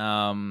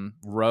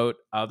wrote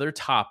other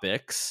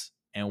topics,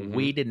 and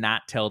we did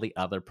not tell the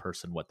other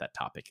person what that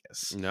topic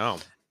is. No.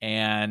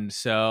 And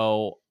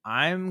so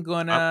I think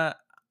I'm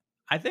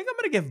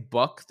gonna give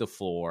Buck the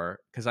floor,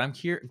 because I'm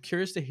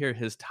curious to hear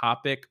his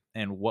topic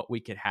and what we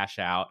could hash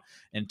out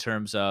in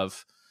terms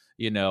of,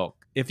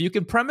 if you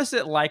can premise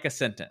it like a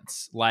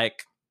sentence,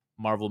 like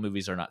Marvel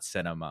movies are not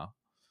cinema,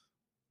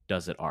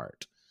 does it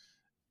art?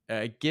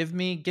 Give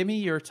me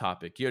your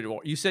topic.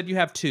 You said you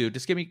have two.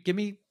 Just give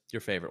me your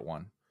favorite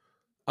one.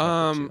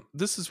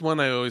 This is one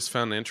I always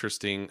found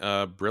interesting.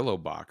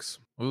 Brillo box.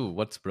 Ooh,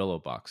 what's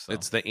Brillo box, though?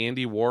 It's the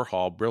Andy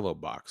Warhol Brillo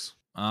box.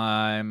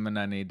 I'm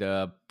gonna need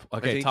to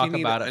talk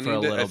about it for a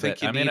little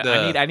bit.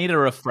 I need a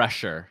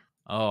refresher.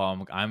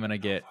 Oh, I'm gonna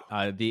get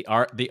the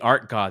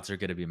art gods are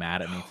gonna be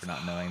mad at me for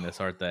not knowing this,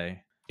 aren't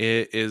they?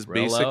 It is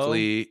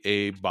basically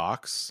a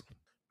box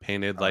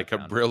painted like a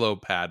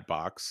Brillo pad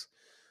box.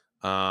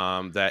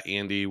 That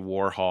Andy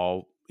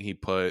Warhol, he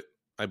put,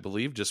 I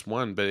believe, just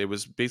one, but it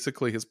was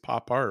basically his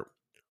pop art,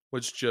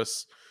 was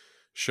just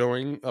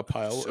showing a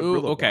pile of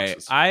Brillo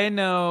boxes. I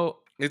know.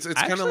 It's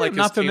kind of like, I'm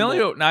not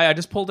familiar. I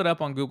just pulled it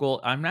up on Google.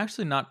 I'm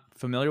actually not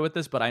familiar with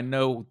this, but I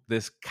know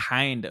this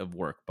kind of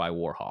work by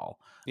Warhol.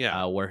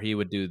 Yeah, where he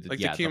would do the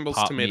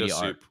Campbell's tomato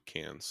soup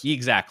cans.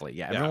 Exactly.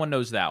 Yeah, everyone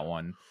knows that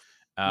one.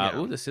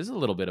 Oh, this is a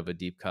little bit of a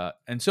deep cut.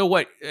 And so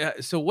what?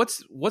 So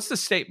what's the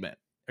statement?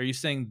 Are you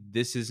saying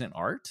this isn't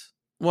art?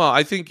 Well,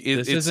 I think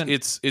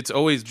it's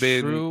always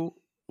been true.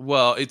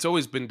 Well, it's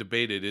always been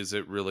debated. Is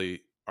it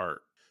really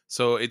art?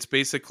 So it's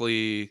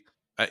basically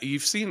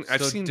I've seen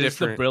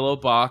different. The Brillo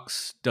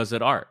box, does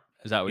it art?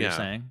 Is that what you're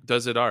saying?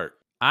 Does it art?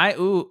 I'm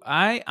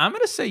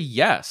gonna say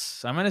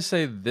yes. I'm gonna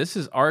say this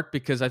is art,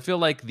 because I feel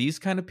like these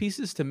kind of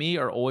pieces to me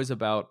are always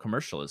about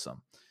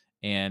commercialism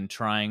and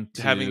trying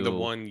to having the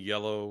one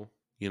yellow,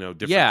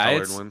 different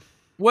colored one.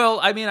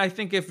 Well, I mean, I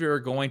think if you're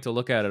going to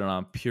look at it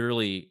on a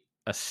purely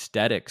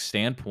aesthetic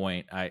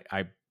standpoint,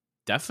 I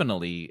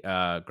definitely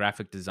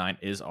graphic design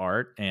is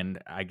art, and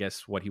I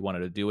guess what he wanted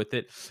to do with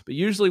it. But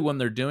usually when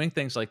they're doing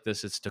things like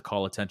this, it's to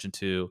call attention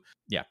to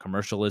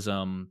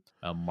commercialism,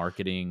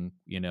 marketing,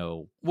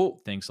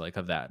 Well, things like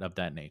of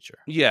that nature.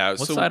 yeah. What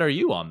So side are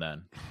you on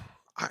then?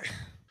 I,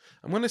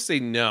 I'm going to say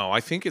no. I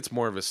think it's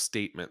more of a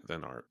statement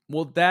than art.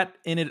 Well, that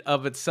in and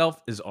of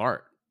itself is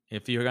art.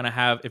 If you're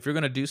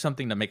gonna do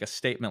something to make a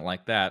statement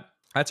like that,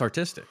 that's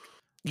artistic.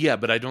 Yeah,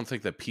 but I don't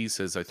think the piece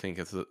is. I think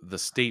it's the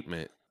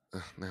statement.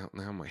 Ugh,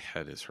 now my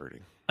head is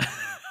hurting.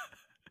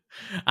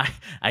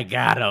 I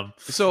got him.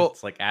 So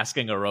It's like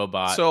asking a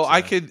robot. So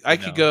I to,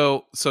 could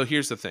go. So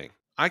here's the thing.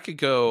 I could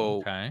go.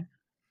 Okay.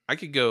 I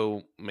could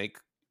go make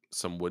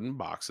some wooden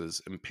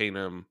boxes and paint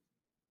them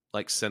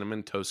like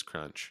Cinnamon Toast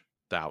Crunch,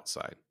 the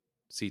outside,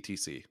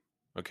 CTC.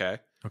 Okay,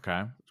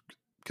 Okay.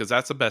 because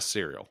that's the best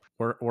cereal.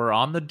 We're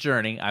on the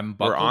journey. I'm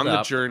buckled We're on the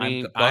up.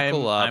 journey. I'm,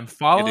 Buckle up. I'm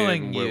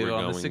following get in. Where you we're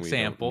on going, this we don't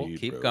example. need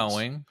Keep roads.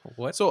 going.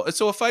 What? So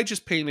if I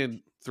just painted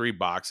 3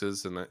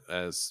 boxes and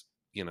as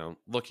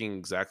looking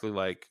exactly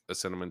like a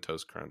Cinnamon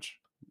Toast Crunch,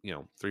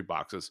 3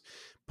 boxes,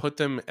 put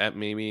them at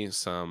maybe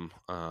some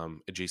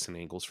adjacent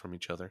angles from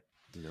each other,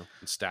 and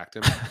stacked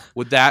them.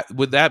 would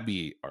that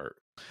be art?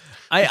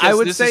 I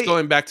would this say is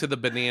going back to the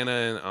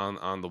banana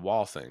on the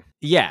wall thing.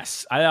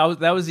 yes.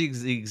 That was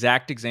the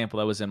exact example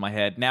that was in my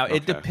head. Now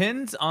it Okay.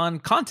 depends on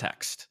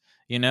context.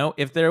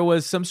 If there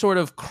was some sort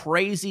of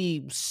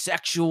crazy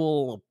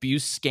sexual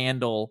abuse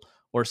scandal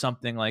or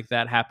something like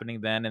that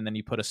happening then, and then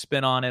you put a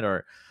spin on it,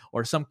 or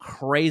some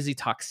crazy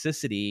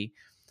toxicity.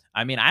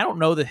 I mean, I don't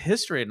know the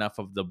history enough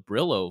of the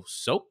Brillo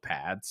soap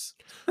pads.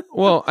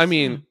 Well, I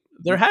mean,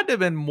 There had to have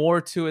been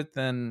more to it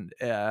than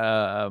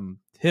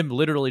him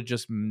literally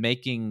just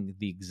making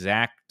the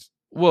exact.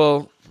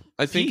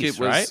 I think Piece, it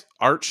was right?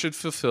 art should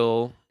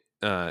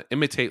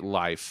imitate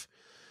life,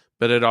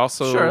 but it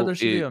also Sure, there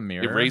should be a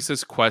mirror. It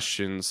raises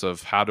questions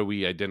of how do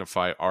we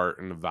identify art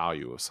and the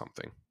value of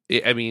something.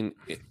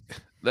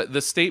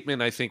 The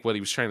statement, I think what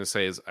he was trying to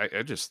say is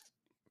I just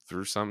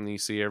threw something you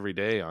see every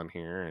day on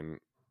here, and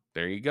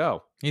there you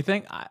go. You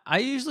think? I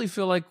usually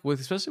feel like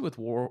especially with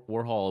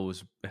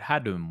Warhol, it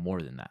had to be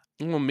more than that.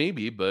 Well,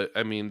 maybe, but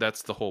I mean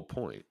that's the whole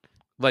point.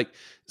 Like,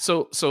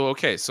 so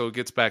okay, so it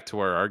gets back to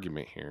our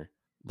argument here.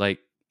 Like,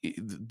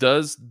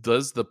 does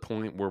the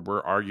point where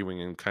we're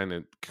arguing and kind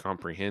of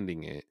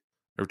comprehending it,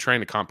 or trying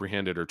to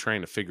comprehend it, or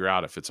trying to figure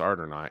out if it's art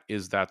or not,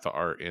 is that the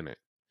art in it?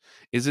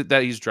 Is it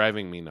that he's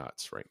driving me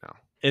nuts right now?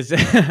 Is it?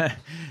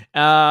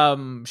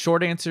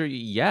 Short answer,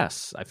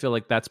 yes. I feel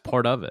like that's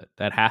part of it.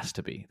 That has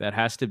to be.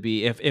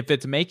 If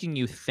it's making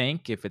you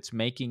think, if it's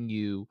making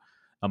you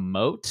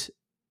emote,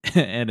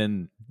 and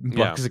in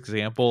Buck's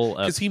example,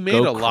 because he made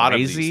a lot of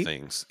these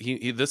things.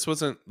 He this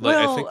wasn't like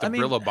I think the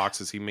Brillo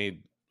boxes he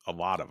made a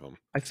lot of them.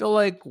 I feel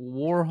like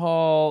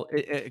Warhol,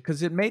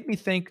 because it made me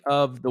think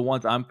of the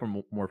ones I'm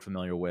more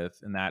familiar with,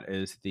 and that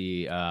is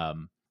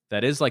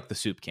that is like the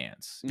soup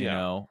cans, you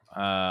know.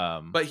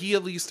 But he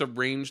at least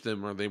arranged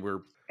them, or they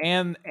were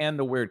and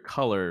the weird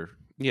color.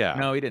 Yeah.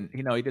 No, he didn't.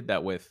 He did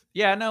that with.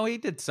 Yeah, no, he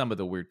did some of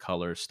the weird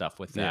color stuff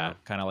with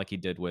that, kind of like he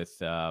did with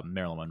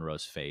Marilyn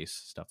Monroe's face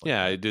stuff. Like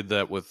that. I did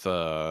that with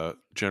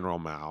General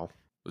Mao,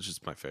 which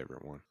is my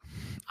favorite one.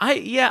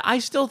 I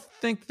still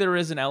think there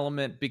is an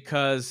element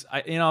because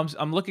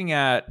I'm looking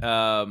at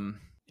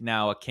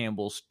now a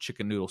Campbell's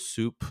chicken noodle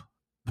soup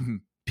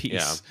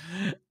piece,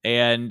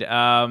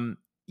 and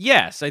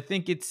yes, I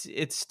think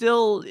it's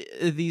still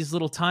these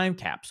little time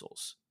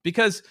capsules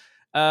because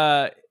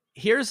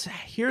here's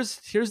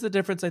the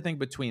difference I think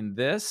between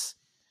this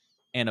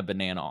and a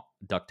banana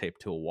duct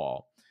taped to a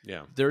wall.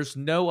 Yeah, there's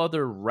no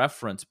other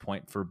reference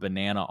point for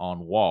banana on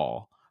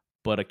wall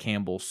but a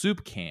Campbell's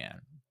soup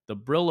can, the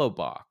Brillo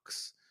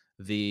box,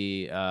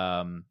 the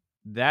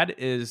that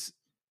is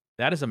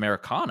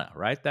Americana,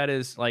 right? That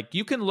is like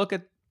you can look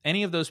at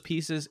any of those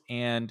pieces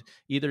and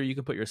either you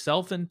can put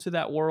yourself into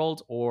that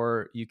world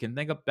or you can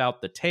think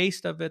about the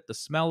taste of it, the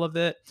smell of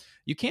it.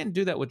 You can't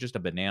do that with just a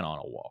banana on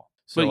a wall.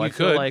 So but I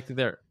feel like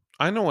there.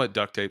 I know what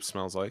duct tape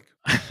smells like.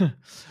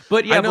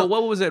 But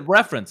what was it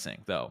referencing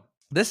though?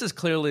 This is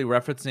clearly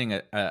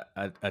referencing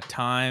a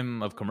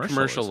time of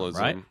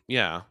commercialism, right?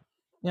 Yeah.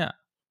 Yeah.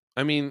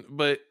 I mean,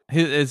 but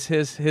his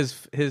head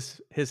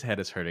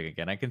is hurting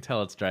again. I can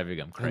tell it's driving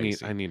him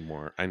crazy. I need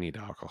more. I need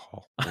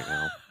alcohol right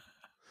now.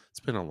 It's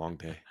been a long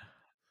day.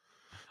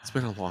 It's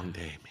been a long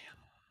day, man.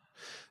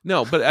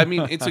 No, but I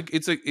mean,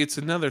 it's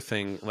another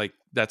thing. Like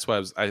that's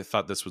why I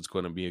thought this was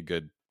going to be a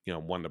good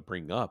one to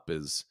bring up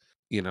is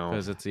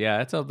because it's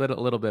a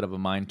little bit of a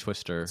mind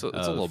twister. So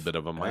it's a little bit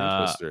of a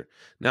mind twister.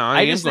 Now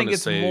I just think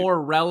it's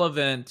more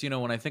relevant.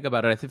 When I think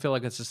about it, I feel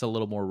like it's just a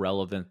little more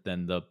relevant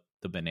than the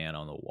banana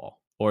on the wall.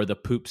 Or the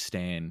poop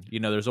stain.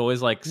 There's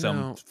always like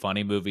some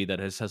funny movie that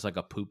has like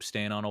a poop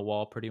stain on a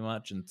wall pretty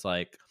much. And it's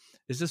like,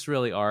 is this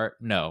really art?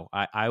 No,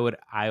 I would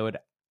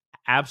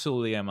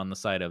absolutely am on the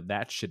side of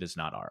that shit is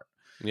not art.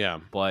 Yeah.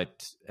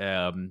 But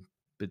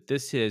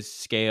this has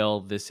scale,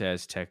 this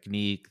has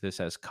technique, this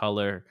has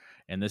color,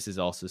 and this is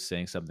also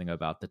saying something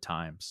about the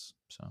times.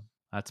 So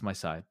that's my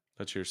side.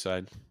 That's your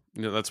side.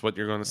 You know, that's what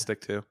you're going to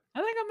stick to.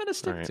 I think I'm going to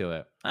stick right. to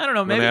it. I don't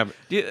know. I'm gonna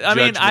Maybe. have I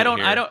mean, judgment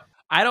here.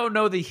 I don't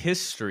know the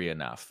history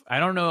enough. I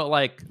don't know.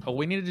 Like,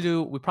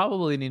 we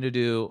probably need to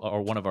do,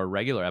 or one of our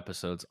regular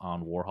episodes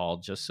on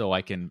Warhol, just so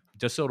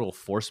it'll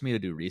force me to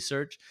do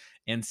research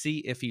and see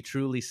if he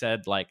truly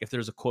said, like, if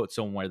there's a quote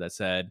somewhere that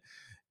said,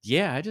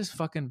 "Yeah, I just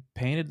fucking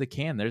painted the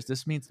can.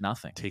 This means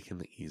nothing." Taking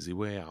the easy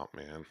way out,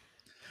 man.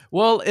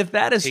 Well, if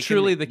that is Taking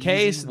truly the the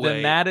case, easy then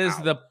way that is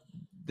out.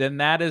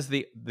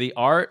 the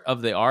art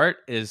of the art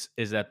is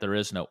that there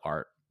is no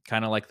art.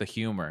 Kind of like the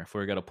humor. If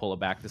we're going to pull it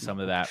back to some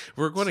of that,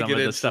 We're going to some get of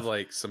the into stuff.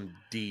 like some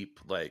deep,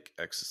 like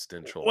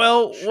existential.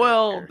 Well, shit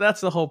here.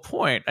 that's the whole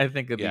point, I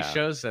think, of these Yeah.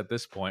 shows at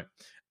this point.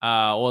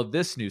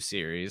 This new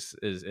series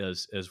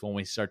is when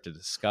we start to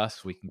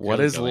discuss. We can What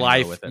really does go anywhere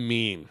life with it.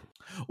 mean?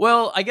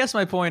 Well, I guess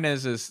my point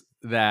is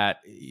that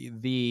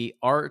the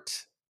art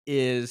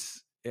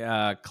is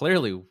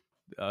clearly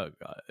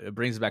it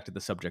brings back to the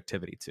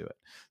subjectivity to it,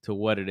 to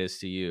what it is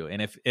to you.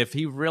 And if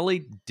he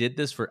really did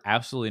this for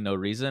absolutely no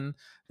reason,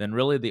 then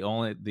really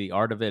the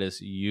art of it is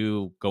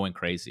you going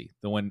crazy.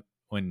 The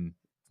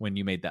when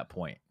you made that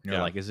point, and you're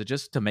Yeah. like, is it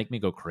just to make me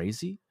go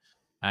crazy?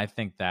 I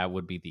think that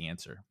would be the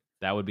answer.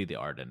 That would be the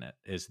art in it.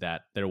 Is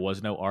that there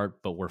was no art,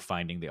 but we're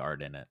finding the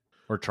art in it.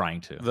 We're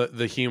trying to.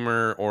 The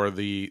humor or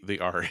the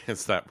art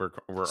is that we're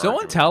Someone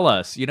arguing tell about.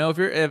 us,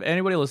 if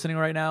anybody listening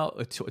right now,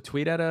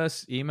 tweet at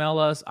us, email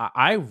us.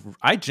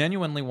 I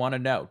genuinely want to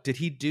know, did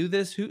he do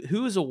this?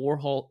 Who is a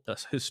Warhol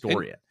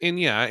historian?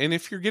 And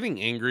if you're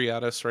getting angry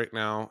at us right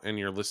now and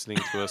you're listening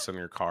to us in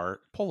your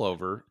car, pull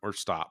over or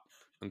stop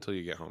until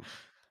you get home.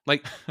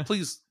 Like,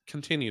 please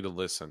continue to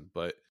listen,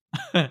 but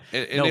and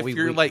No, if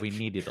you're like, we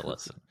need you to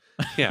listen.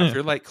 if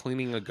you're like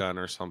cleaning a gun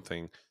or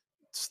something,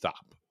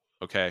 stop.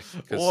 Okay.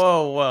 'Cause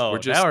Whoa! we're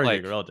just now we're like,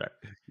 getting real dark.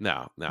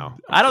 no.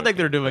 I don't think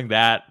they're doing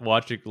that.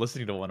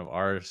 Listening to one of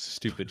our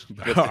stupid,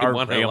 But if they our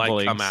want to like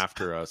ramblings. come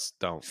after us,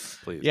 don't,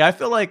 please. Yeah, I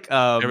feel like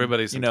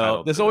Everybody's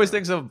entitled this to always their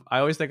thinks of. I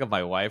always think of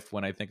my wife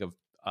when I think of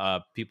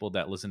people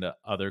that listen to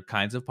other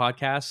kinds of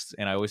podcasts,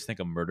 and I always think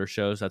of murder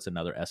shows. That's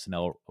another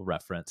SNL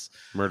reference.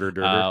 Murder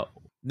Dirter.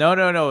 No,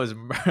 it was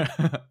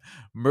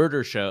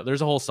murder show.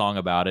 There's a whole song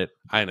about it.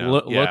 I know.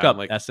 Look up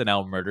like,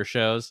 SNL murder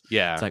shows.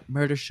 yeah. It's like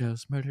murder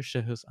shows.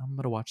 I'm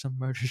gonna watch some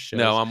murder shows.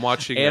 No, I'm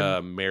watching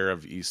And- Mayor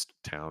of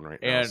Easttown right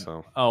now. And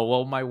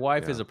So my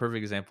wife is Yeah. a perfect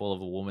example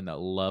of a woman that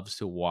loves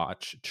to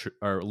watch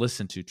or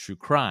listen to true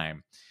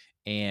crime.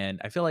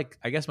 And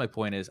I guess my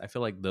point is, I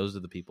feel like those are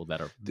the people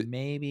that are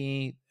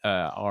maybe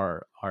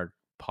are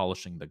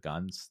polishing the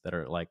guns, that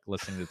are like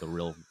listening to the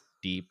real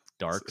deep,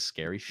 dark,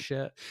 scary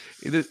shit.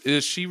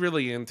 is she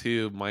really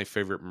into My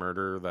Favorite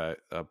Murder, that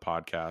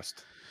podcast?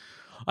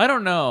 I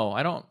don't know.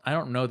 I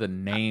don't know the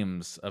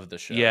names of the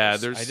shows. Yeah,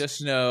 I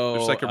just know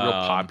There's like a real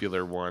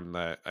popular one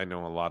that I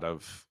know a lot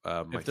of.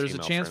 My if there's a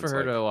female chance for friends her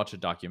like. to watch a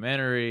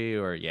documentary,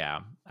 or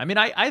I mean,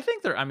 I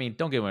think they're. I mean,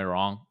 don't get me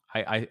wrong.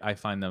 I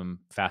find them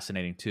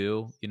fascinating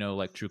too.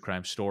 Like true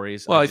crime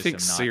stories. Well, I just think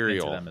am not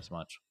Serial- into them as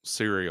much.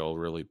 Serial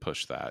really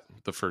pushed that,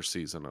 the first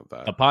season of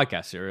that. A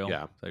podcast Serial.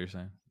 Yeah. Is that what you're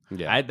saying?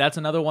 Yeah, That's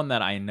another one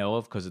that I know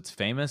of because it's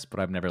famous, but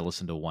I've never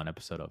listened to one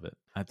episode of it.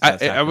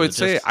 I would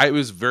say it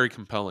was very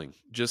compelling.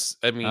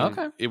 I mean,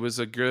 Okay. It was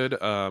a good.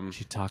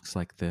 She talks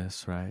like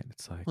this, right?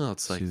 It's like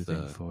It's like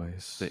soothing the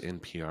voice. the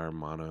NPR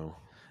mono.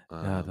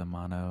 The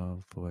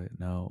mono voice.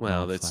 No.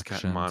 Well, no it's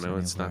got inflections mono.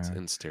 It's not anywhere.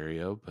 in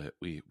stereo, but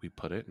we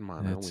put it in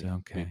mono. It's We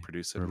okay.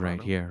 produce it We're in right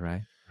mono. here,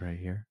 right? Right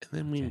here. And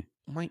then we Okay.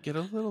 might get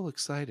a little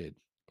excited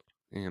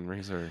and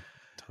raise our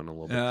tone a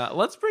little bit.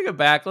 Let's bring it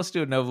back. Let's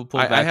do a Nova pull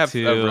I back have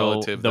to a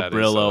relative the that is,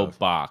 Brillo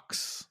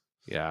box.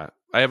 Yeah,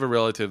 I have a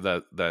relative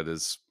that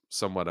is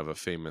somewhat of a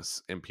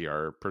famous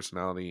NPR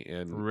personality,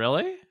 and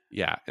Really?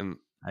 yeah, and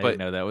I But-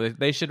 didn't know that.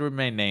 They should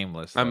remain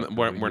nameless. I'm- though.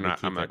 we're We not- need to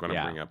keep I'm not it- gonna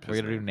yeah, bring up We're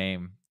his gonna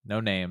do no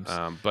names.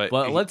 but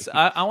But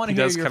I want he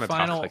to hear does your kind of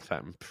final. talk like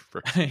that. in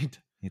person.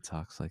 He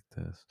talks like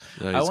this.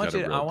 Yeah, I he's want got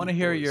a real to deep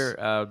hear voice.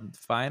 your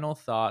final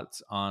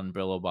thoughts on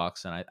Brillo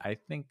box, and I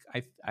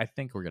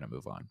think we're gonna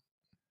move on.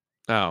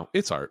 Oh,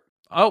 it's art.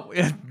 Oh,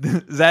 is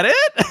that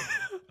it?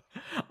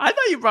 I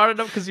thought you brought it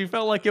up because you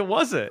felt like it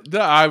wasn't.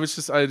 No, I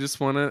just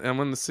wanted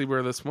to see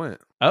where this went.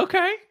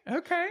 Okay.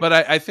 But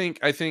I think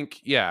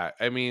yeah.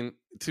 I mean,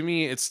 to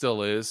me, it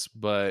still is.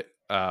 But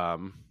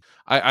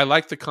I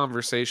like the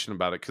conversation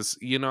about it because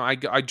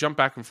I jump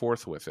back and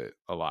forth with it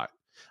a lot.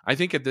 I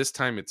think at this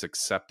time it's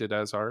accepted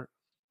as art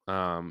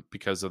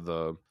because of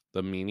the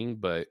meaning,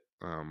 but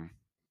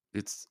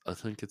I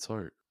think it's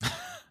art.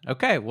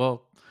 Okay,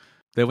 well,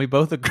 then we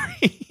both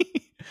agree.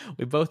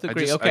 We both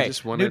agree. I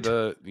just wanted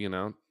to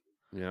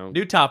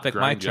new topic. My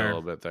grind you a turn.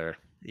 little bit there.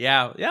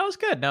 Yeah, it was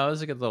good. No, it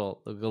was a good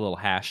little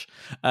hash.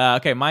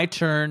 Okay, my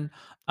turn.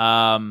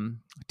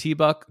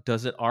 T-Buck,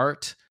 does it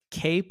art?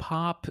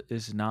 K-pop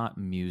is not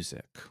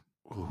music.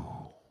 Ooh.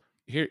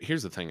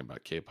 Here's the thing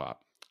about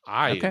K-pop.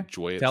 I Okay,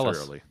 enjoy it tell us.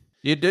 thoroughly.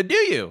 You do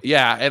you?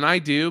 Yeah, and I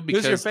do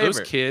because Who's your favorite?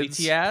 those kids.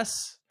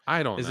 BTS?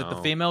 I don't Is know. it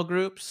the female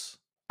groups?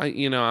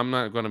 I'm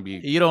not going to be.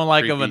 You don't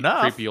like them creepy,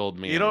 enough. creepy old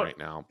man You don't- right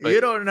now. You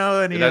don't know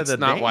any of That's the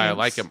not why I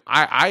like names.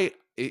 him.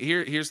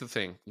 here's the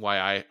thing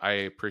why I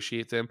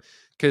appreciate them,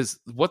 because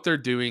what they're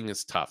doing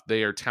is tough.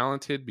 They are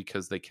talented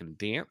because they can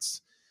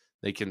dance,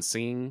 they can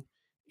sing,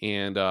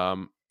 and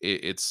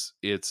it's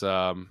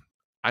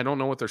I don't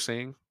know what they're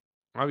saying,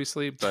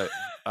 obviously, but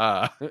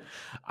I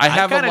I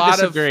have a kind of lot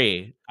of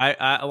disagree. I'm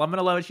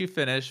gonna let you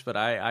finish, but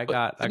I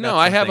got no,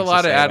 I some have a things to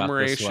lot of say about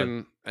this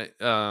one.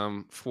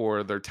 admiration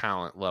for their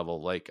talent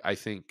level. Like, I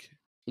think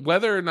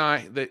whether or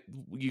not that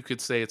you could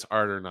say it's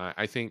art or not,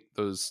 I think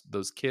those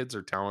kids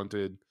are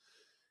talented,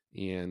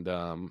 and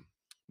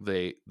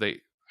they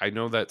I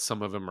know that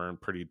some of them are in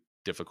pretty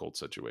difficult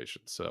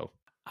situations. So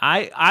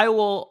I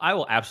will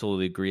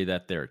absolutely agree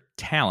that they're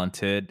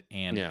talented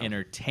and yeah,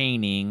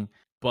 entertaining, it's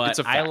but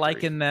a I factory.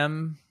 liken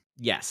them.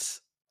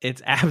 Yes,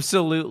 it's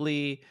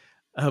absolutely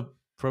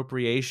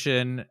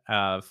appropriation,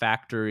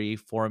 factory,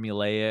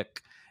 formulaic,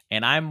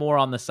 and I'm more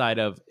on the side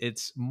of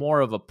it's more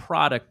of a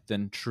product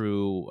than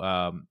true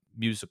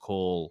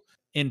musical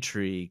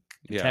intrigue,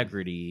 Yeah.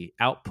 integrity,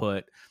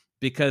 output.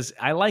 Because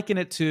I liken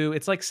it to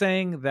it's like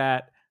saying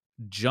that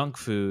junk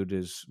food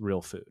is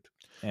real food,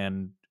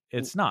 and W-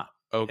 it's not.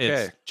 Okay.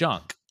 It's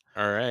junk.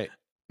 All right.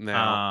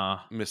 Now,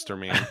 Uh Mr.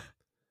 Man.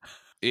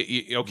 Okay,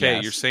 you're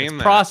yes, it's saying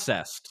that.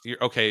 processed,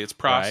 You're okay, it's right?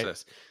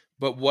 processed.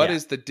 But what Yeah.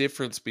 is the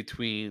difference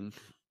between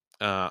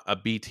a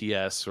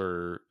BTS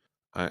or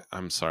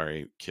I'm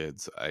sorry,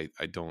 kids. I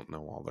don't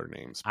know all their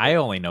names, I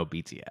but only know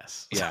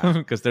BTS yeah.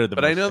 because they're the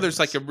But I most know there's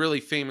like famous. a really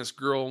famous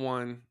girl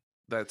one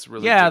that's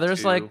really Yeah, good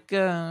there's like too.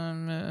 a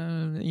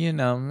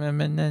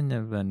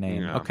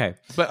name. Yeah. Okay.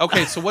 But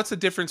okay, so what's the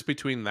difference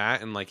between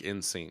that and like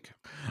NSYNC?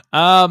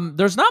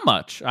 There's not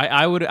much.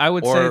 I would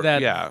say Or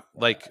that yeah,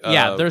 like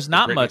yeah, there's the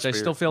not Britney much. I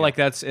still Spears. feel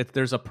Yeah.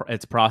 like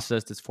it's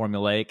processed, it's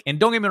formulaic. And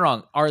don't get me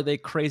wrong, are they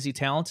crazy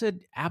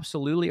talented?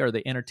 Absolutely. Are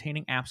they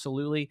entertaining?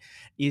 Absolutely.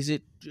 Is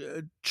it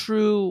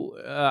true?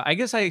 I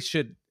guess I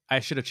should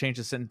have changed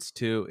the sentence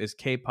to is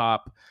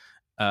K-pop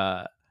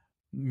uh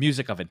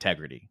music of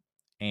integrity.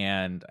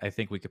 And I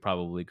think we could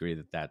probably agree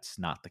that that's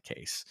not the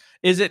case.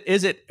 Is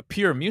it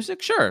pure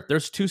music? Sure.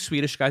 There's two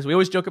Swedish guys. We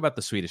always joke about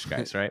the Swedish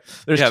guys, right?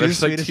 There's Yeah, two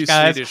there's like Swedish two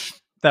guys Swedish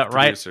that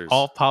write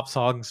all producers. pop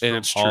songs And from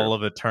it's all true.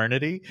 of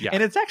eternity. Yeah.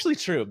 And it's actually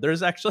true.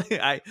 There's actually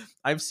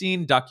I've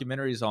seen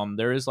documentaries on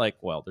there is like,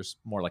 well, there's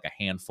more like a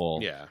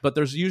handful, Yeah. but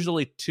there's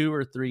usually two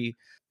or three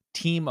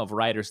team of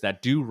writers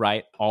that do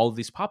write all of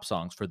these pop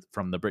songs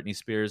from the Britney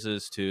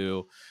Spearses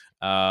to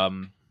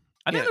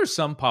I think Yeah. there's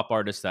some pop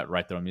artists that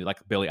write their own music,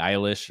 like Billie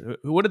Eilish.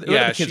 What are the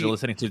Yeah, kids are she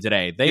listening to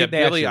today? yeah, They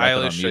Billie actually write their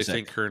own Eilish, I music.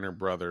 think her and her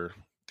brother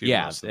do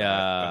Yeah, most of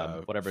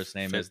that. whatever his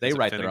name is, they Is it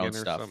write their own Finnegan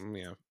or stuff. something?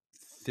 Yeah.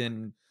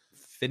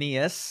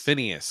 Phineas.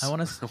 Phineas. I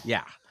want to, Oh,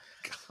 yeah.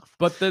 God.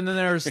 But then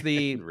there's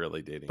the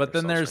really dating But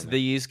then ourselves there's right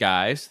these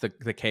guys,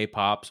 the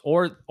K-pops,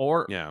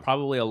 or Yeah.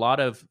 probably a lot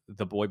of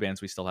the boy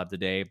bands we still have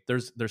today.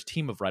 There's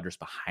team of writers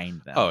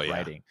behind them Oh, yeah.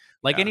 writing.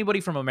 Like Yeah.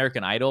 anybody from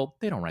American Idol,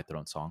 they don't write their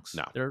own songs.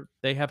 No.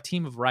 They have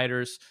team of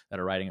writers that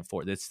are writing it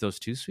for. It's those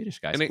two Swedish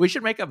guys. And We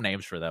should make up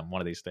names for them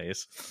one of these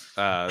days.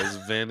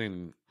 It's Sven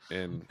and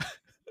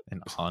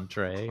An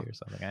entree or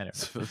something. I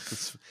don't know.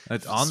 It's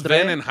Sven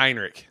Andre and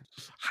Heinrich.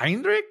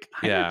 Heinrich.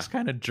 Yeah. Heinrich's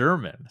kind of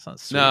German. It's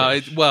not No,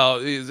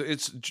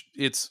 Swedish.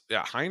 it's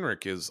yeah,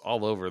 Heinrich is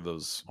all over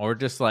those. Or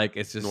just like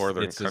it's just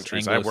Northern it's just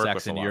countries. I work with a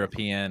Anglo-Saxon, lot of them.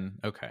 European.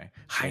 Okay, Yeah.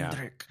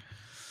 Heinrich.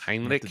 I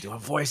have Heinrich. to do a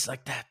voice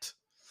like that.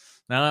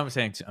 Now I'm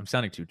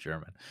sounding too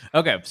German.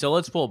 Okay, so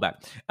let's pull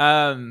back.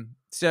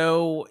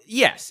 So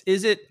yes,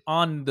 is it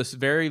on this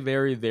very,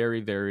 very,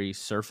 very, very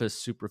surface,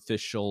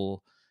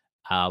 superficial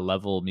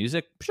level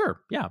music?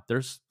 Sure, yeah.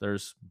 There's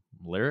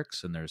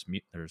lyrics and there's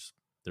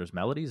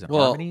melodies and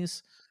Well,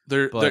 harmonies.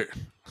 There But-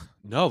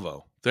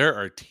 Novo. There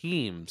are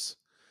teams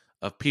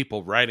of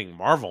people writing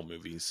Marvel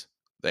movies.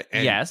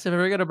 Yes, if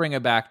we're gonna bring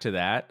it back to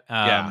that.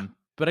 Yeah.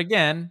 But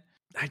again,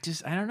 I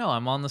don't know.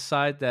 I'm on the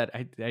side that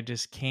I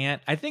just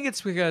can't. I think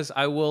it's because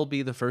I will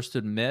be the first to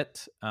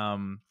admit,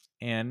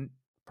 and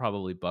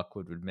probably Buck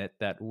would admit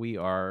that we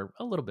are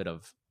a little bit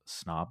of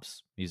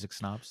snobs, music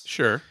snobs.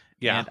 Sure.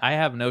 Yeah. And I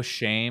have no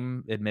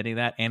shame admitting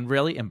that and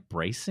really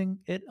embracing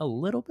it a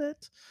little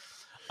bit.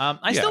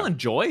 I still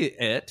enjoy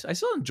it. I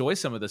still enjoy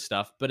some of the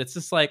stuff, but it's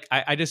just like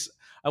I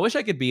wish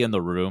I could be in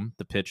the room,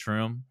 the pitch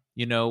room,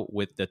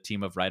 with the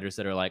team of writers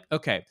that are like,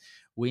 okay,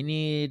 we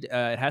need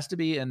it has to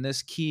be in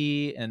this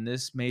key and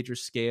this major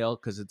scale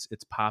because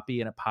it's poppy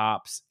and it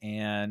pops,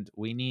 and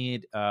we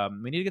need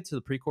to get to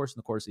the pre-chorus and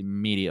the chorus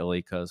immediately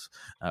because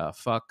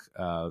fuck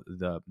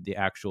the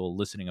actual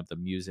listening of the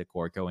music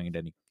or going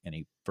into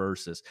any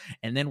verses,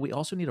 and then we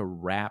also need a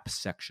rap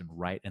section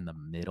right in the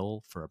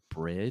middle for a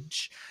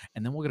bridge,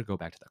 and then we're gonna go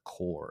back to the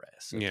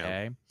chorus.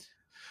 Okay.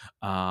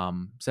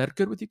 Is that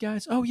good with you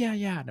guys? Oh yeah,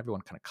 and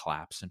everyone kind of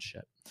claps and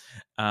shit.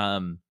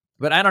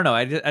 But I don't know.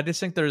 I just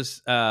think there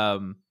is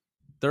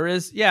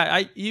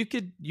you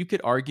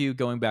could argue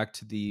going back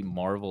to the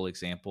Marvel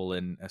example,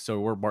 and so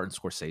we're Martin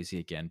Scorsese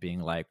again being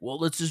like,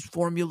 well, it's just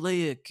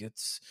formulaic.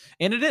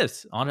 And it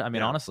is.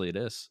 Honestly, it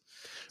is.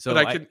 So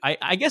But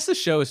I guess the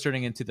show is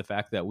turning into the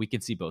fact that we can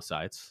see both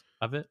sides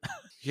of it.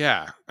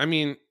 Yeah. I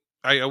mean,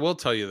 I will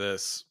tell you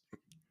this.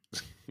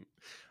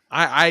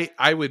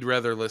 I would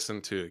rather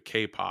listen to a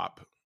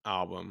K-pop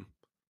album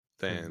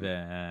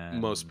than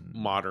most Then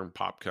modern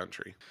pop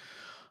country.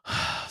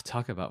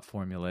 talk about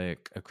formulaic.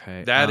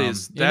 Okay. That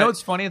is You know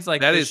what's funny? It's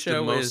like that this is the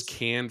show most is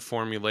canned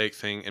formulaic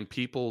thing, and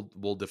people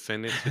will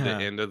defend it to the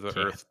end of the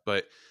Can't. earth.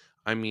 But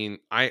I mean,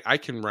 I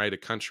can write a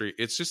country.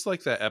 It's just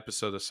like that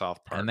episode of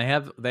South Park. And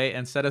they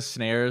instead of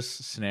snare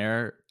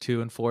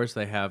 2 and 4s,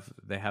 they have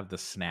the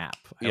snap.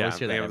 I always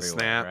hear they that have a everywhere,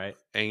 snap, right?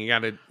 and you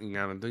gotta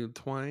do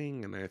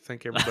twang, and I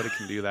think everybody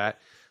can do that.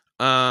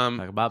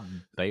 Talk about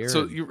bear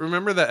So and you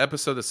remember that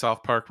episode of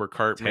South Park where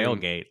Cartman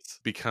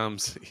tailgates.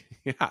 becomes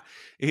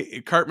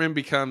Cartman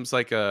becomes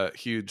like a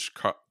huge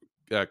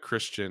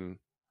Christian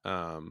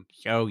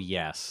Oh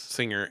yes.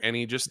 singer, and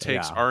he just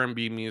takes Yeah.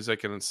 R&B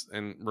music and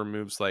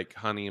removes like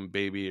Honey and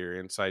Baby or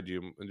Inside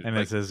You, And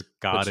like, it says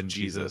God puts and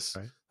Jesus,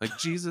 right? like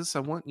Jesus, I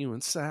want you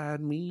inside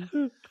me,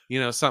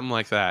 something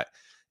like that.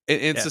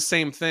 It's Yeah. the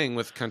same thing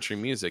with country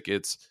music.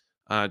 It's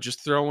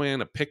just throw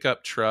in a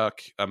pickup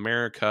truck,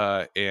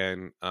 America,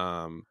 and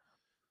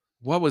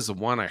what was the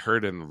one I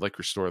heard in the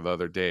liquor store the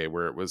other day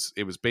where it was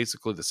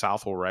basically The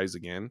South Will Rise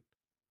Again,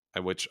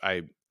 which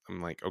I'm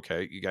like,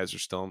 okay, you guys are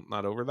still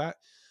not over that.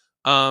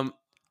 That's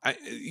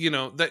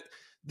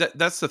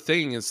the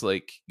thing is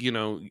like,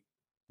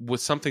 with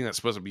something that's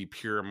supposed to be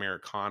pure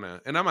Americana,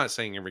 and I'm not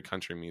saying every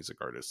country music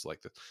artist is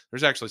like this.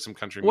 There's actually some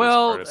country music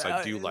artists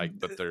I do like,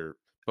 but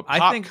I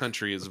pop think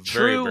country is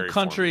very, true very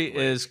country formulaic.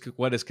 is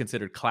what is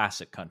considered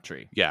classic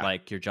country. Yeah.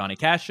 Like your Johnny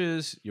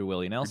Cash's, your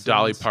Willie Nelson's,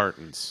 Dolly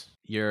Parton's,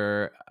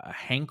 your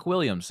Hank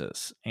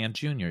Williams's and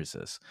Junior's.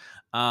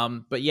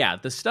 But yeah,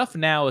 the stuff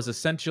now is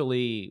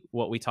essentially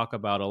what we talk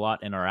about a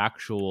lot in our main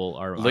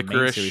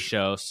Licorice, series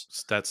shows.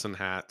 Stetson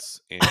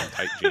hats, and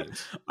tight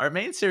jeans. Our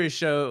main series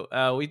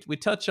show, we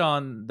touch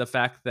on the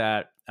fact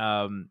that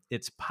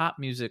it's pop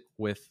music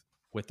with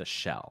a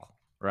shell,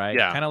 right?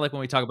 Yeah. Kind of like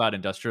when we talk about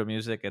industrial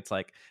music, it's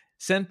like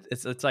synth.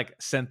 It's like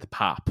synth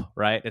pop,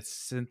 right?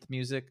 It's synth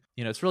music.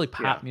 It's really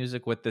pop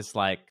music with this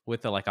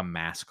with a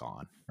mask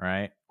on,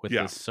 right? With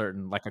this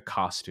certain like a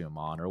costume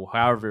on, or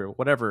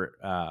whatever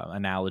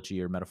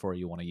analogy or metaphor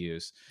you want to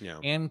use. Yeah.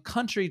 And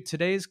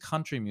today's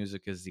country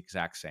music is the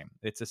exact same.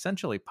 It's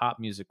essentially pop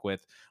music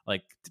with,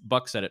 like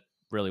Buck said it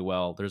really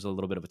well, there's a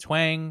little bit of a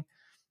twang.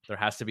 There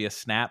has to be a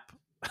snap,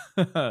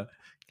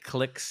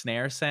 click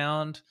snare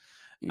sound.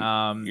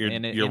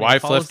 Your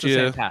wife left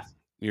you.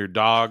 Your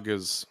dog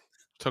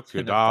took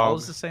your dog. It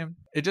follows the same.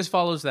 It just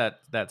follows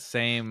that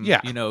same. Yeah.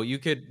 You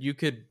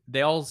could.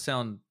 They all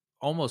sound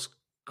almost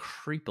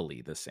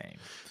creepily the same.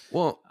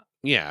 Well,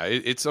 yeah,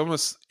 it's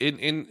almost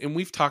and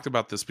we've talked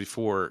about this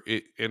before.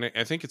 And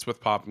I think it's with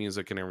pop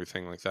music and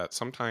everything like that.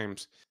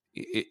 Sometimes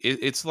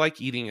it's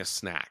like eating a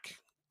snack.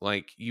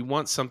 Like you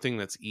want something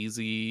that's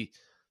easy,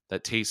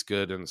 that tastes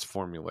good, and it's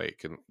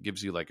formulaic and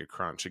gives you like a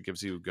crunch. It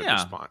gives you a good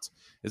response.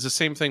 It's the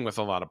same thing with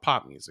a lot of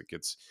pop music.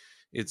 It's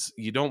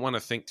you don't want to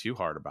think too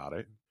hard about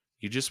it.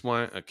 You just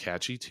want a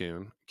catchy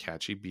tune,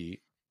 catchy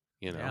beat.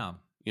 You want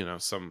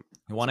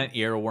an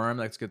earworm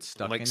that's good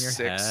stuck like in your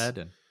head,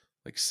 and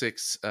like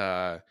 6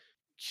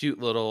 cute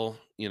little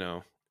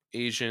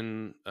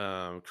Asian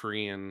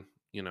Korean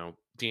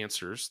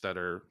dancers that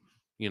are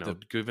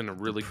given a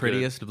really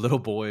prettiest little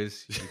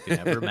boys you can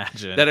ever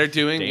imagine that are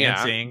doing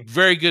dancing,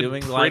 very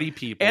good, pretty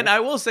people. And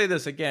I will say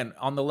this again,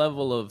 on the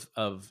level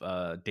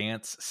of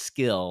dance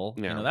skill,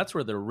 that's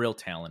where the real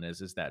talent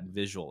is that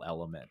visual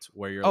element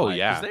where you're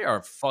because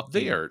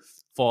they are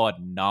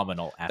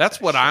phenomenal at that's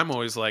that what shit. I'm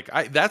always like.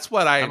 That's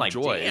what I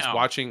enjoy is damn.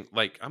 watching.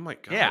 Like I'm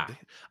like, God,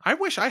 I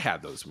wish I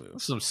had those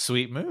moves. Some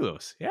sweet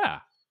moves,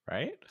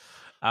 right.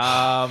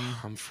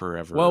 I'm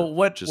forever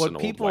just an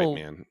old white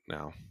man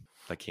now.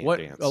 I can't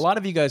dance. A lot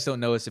of you guys don't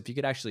know is if you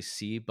could actually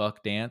see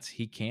Buck dance,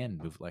 he can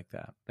move like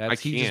that.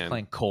 He's just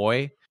playing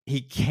coy.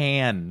 He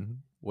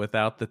can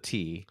without the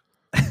T.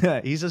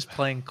 He's just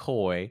playing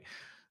coy.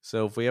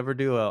 So if we ever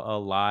do a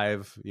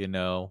live,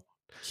 Q&A,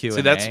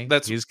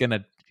 that's he's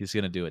gonna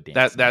do a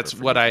dance. That's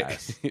what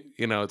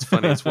it's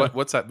funny. It's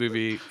what's that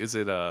movie? Is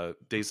it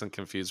Dazed and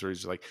Confused, where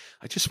he's like,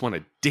 I just want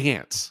to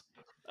dance.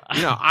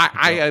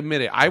 I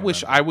admit it. I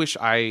wish I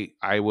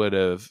would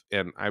have,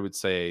 and I would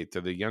say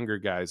to the younger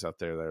guys out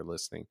there that are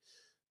listening,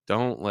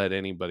 don't let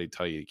anybody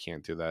tell you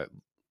can't do that.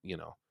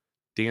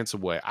 Dance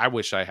away. I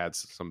wish I had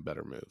some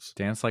better moves.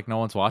 Dance like no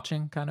one's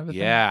watching, kind of a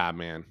thing. Yeah,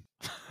 man.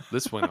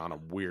 This went on a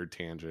weird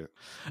tangent.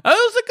 It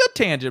was a good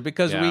tangent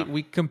because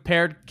we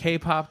compared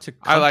K-pop to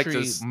country, I like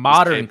this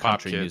modern K-pop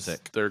country kids.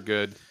 music. They're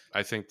good.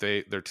 I think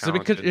they're talented. So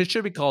because it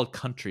should be called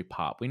country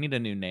pop. We need a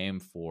new name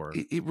for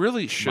it.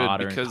 Really should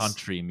modern because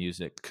country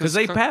music because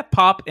they have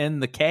pop in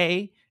the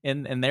K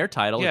in their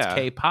title. Yeah. It's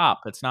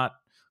K-pop. It's not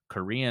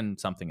Korean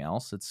something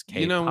else. It's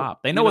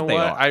K-pop. They know what they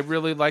are. I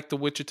really like the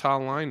Wichita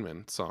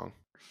Lineman song.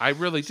 I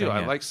really do. Same I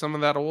here. like some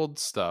of that old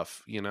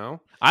stuff.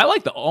 I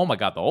like the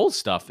old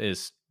stuff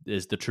is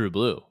the True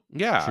Blue.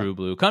 Yeah, True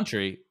Blue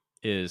country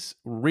is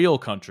real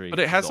country, but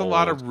it has a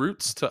lot of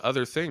roots to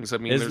other things. I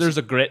mean, there's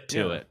a grit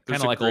to it, kind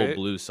there's of a like grit. old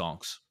blues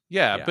songs.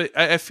 Yeah, but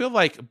I feel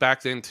like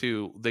back then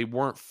too, they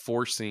weren't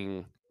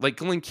forcing like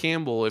Glenn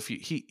Campbell, if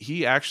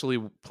he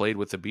actually played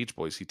with the Beach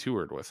Boys, he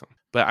toured with them,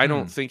 but I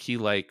don't think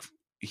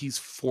he's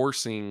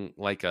forcing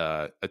like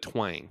a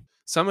twang.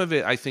 Some of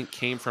it I think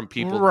came from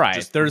people, right?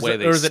 just There's the way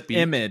there's speak. an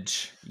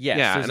image, yes,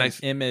 yeah, there's and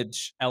an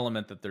image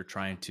element that they're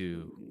trying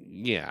to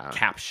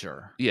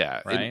capture,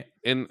 right,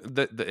 and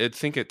I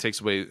think it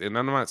takes away. And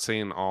I'm not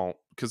saying all,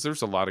 because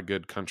there's a lot of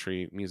good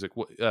country music.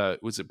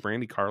 Was it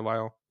Brandy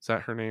Carlisle? Is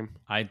that her name?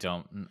 I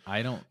don't.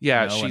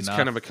 Yeah, know she's enough.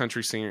 kind of a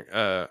country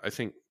singer. I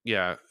think.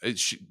 Yeah,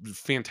 it's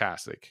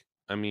fantastic.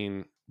 I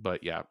mean,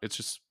 but yeah, it's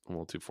just a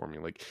little too for me.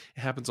 Like, it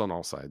happens on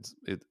all sides.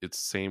 It's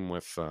same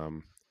with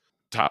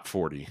top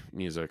 40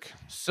 music.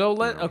 So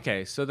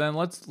so then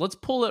let's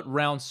pull it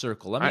round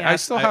circle. Let me. I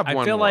still have one.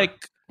 I feel more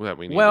like that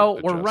we need. Well,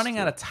 we're running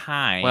out of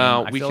time.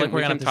 Well, I feel like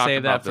we're gonna have to talk save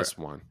about that this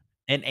one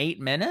in 8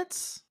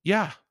 minutes.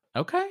 Yeah.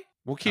 Okay.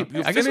 We'll keep.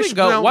 Okay. I guess we can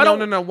go.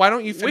 No, no. Why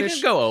don't you finish?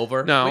 We can go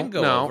over.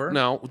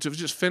 No.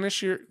 Just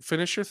finish your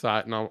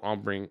thought, and I'll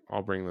bring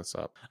this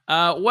up.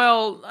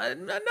 No.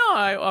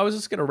 I was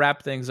just gonna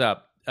wrap things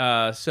up.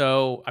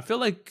 So I feel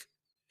like,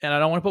 and I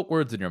don't want to put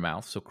words in your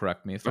mouth, so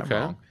correct me if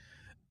I'm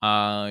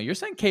wrong. You're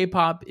saying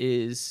K-pop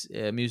is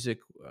music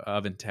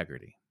of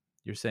integrity.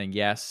 You're saying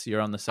yes.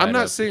 You're on the side. I'm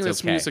not saying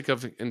it's music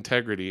of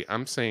integrity.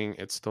 I'm saying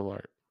it's still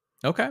art.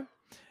 Okay.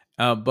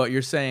 But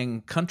you're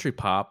saying country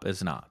pop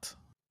is not.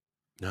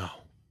 No.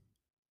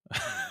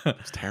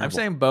 It's terrible. I'm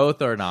saying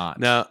both are not.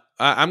 No,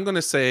 I'm going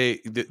to say,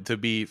 to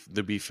be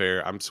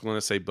fair, I'm just going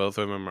to say both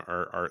of them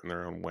are art in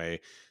their own way.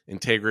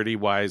 Integrity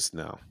wise,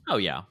 no. Oh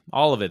yeah,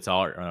 all of it's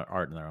art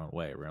in their own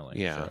way, really.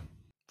 Yeah, so,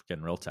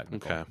 getting real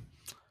technical. Okay.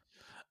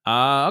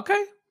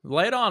 Okay.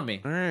 Lay it on me.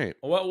 All right.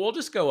 Well, we'll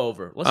just go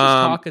over. Let's just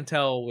talk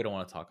until we don't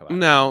want to talk about it.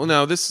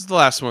 No. This is the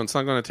last one. It's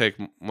not going to take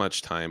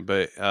much time,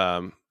 but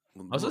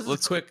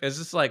let's quick. Is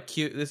this like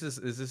cute?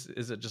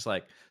 Is it just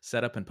like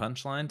setup and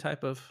punchline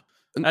type of?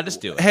 I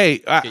just do it.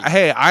 Hey,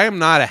 I am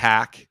not a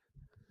hack.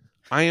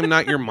 I am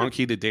not your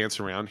monkey to dance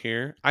around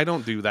here. I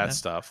don't do that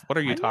stuff. What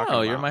are you talking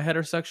about? You're my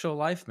heterosexual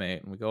life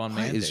mate, and we go on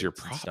What mandates is your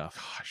and stuff.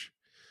 Gosh.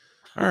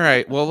 All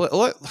right.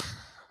 Well,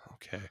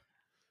 okay,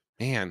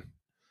 man.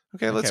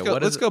 Okay,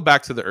 let's go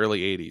back to the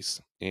early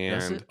 '80s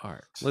and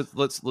art.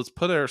 Let's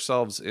put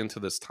ourselves into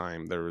this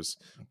time. There was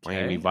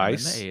Miami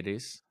Vice in the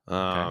 '80s.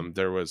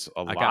 There was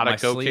a lot of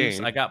cocaine.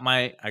 Sleeves. I got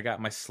my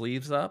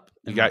sleeves up.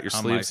 You got your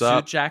sleeves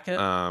up. Suit jacket.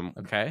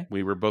 Okay.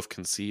 We were both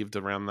conceived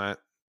around that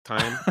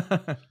time.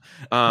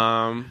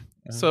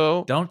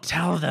 So don't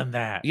tell them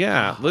that.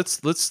 Yeah,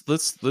 let's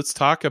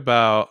talk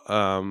about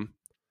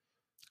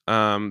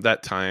that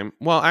time.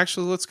 Well,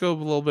 actually, let's go a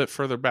little bit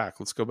further back.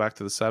 Let's go back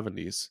to the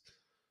 '70s.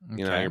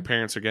 You know, your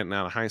parents are getting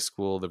out of high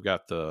school. They've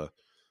got the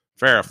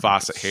Farrah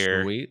Fawcett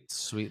hair.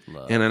 Sweet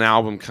love. And an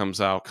album comes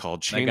out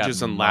called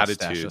Changes in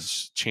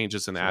Latitudes,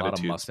 Changes in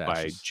Attitudes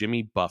by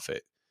Jimmy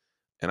Buffett.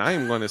 And I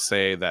am going to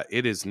say that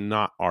it is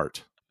not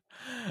art.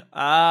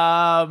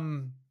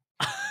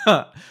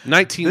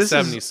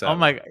 1977. Oh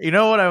my God. You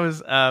know what I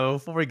was,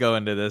 before we go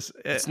into this.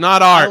 It's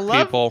not art,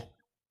 people.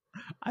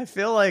 I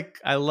feel like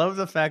I love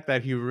the fact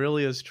that he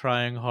really is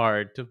trying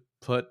hard to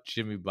put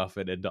Jimmy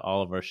Buffett into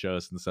all of our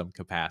shows in some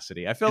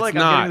capacity. I feel like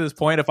I'm getting to this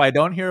point. If I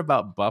don't hear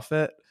about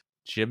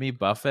Jimmy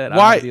Buffett, I'm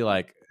gonna be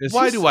like,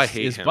 why do I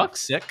hate him? Is Buck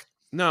sick?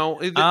 No.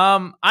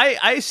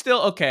 I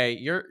still okay.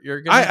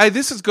 You're gonna.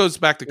 This goes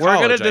back to college.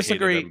 We're gonna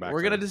disagree.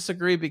 We're gonna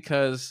disagree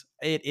because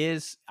it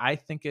is. I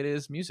think it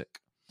is music.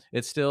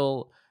 It's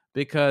still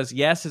because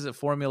yes, is it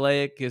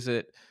formulaic? Is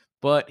it?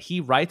 But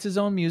he writes his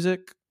own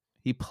music.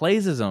 He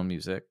plays his own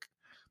music.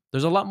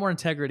 There's a lot more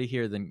integrity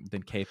here than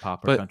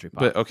K-pop or country pop.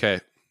 But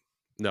okay.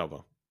 Nova,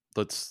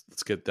 let's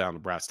get down to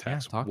brass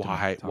tacks.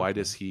 Why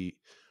is he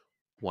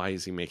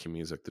making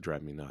music to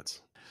drive me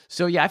nuts?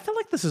 So yeah, I feel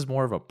like this is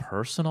more of a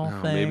personal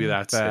thing. Maybe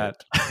that's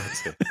it.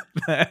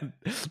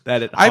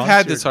 that it I've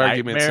had this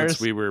argument since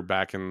we were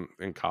back in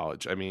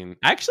college. I mean,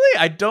 actually,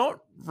 I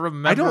don't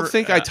remember. I don't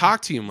think I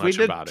talked to you much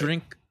about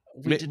it.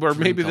 Or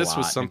maybe this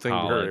was something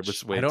where it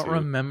was way I don't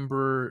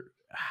remember.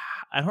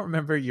 I don't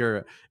remember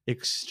your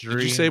extreme.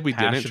 Did you say we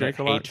didn't drink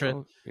a lot?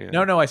 Hatred. Yeah.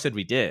 No, I said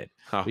we did.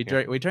 Oh, we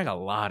drank a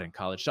lot in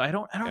college. So I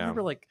don't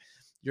remember like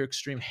your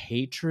extreme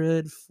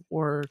hatred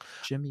for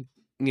Jimmy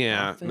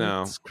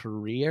Buffett's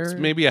career.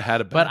 Maybe I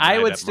had a bad night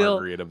at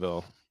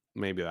Margaritaville.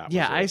 Maybe that was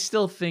it. I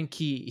still think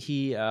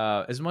he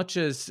as much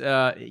as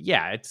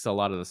it's a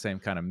lot of the same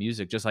kind of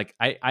music. Just like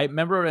I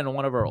remember in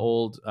one of our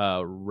old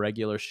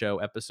regular show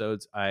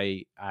episodes,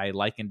 I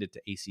likened it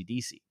to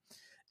AC/DC.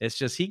 It's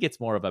just he gets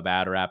more of a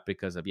bad rap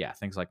because of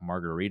things like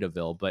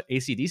Margaritaville, but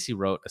AC/DC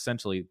wrote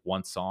essentially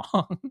one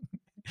song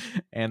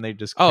and they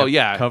just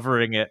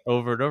covering it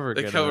over and over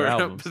again. They cover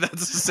it, but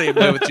that's the same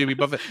way with Jimmy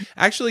Buffett.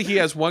 Actually, he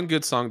has one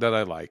good song that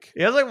I like.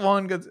 He has like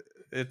one good.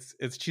 It's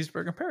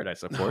Cheeseburger in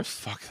Paradise, of course.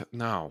 Fuck that.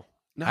 No.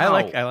 I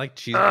like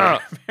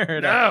Cheeseburger in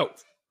Paradise.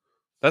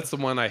 No. That's the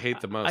one I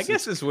hate the most. I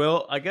guess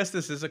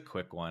this is a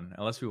quick one,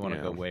 unless we want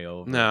to go way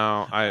over.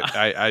 No,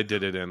 I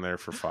did it in there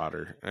for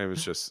fodder. It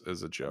was just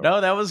as a joke.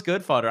 No, that was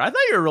good fodder. I thought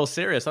you were real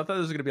serious. I thought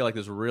this was gonna be like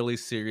this really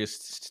serious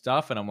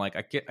stuff, and I'm like,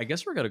 I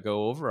guess we're gonna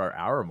go over our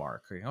hour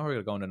mark. We're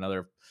gonna go into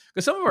another,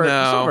 because some of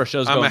our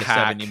shows go into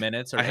 70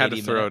 minutes or 80 minutes. I had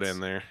to throw it in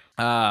there.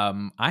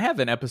 I have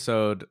an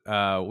episode.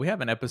 We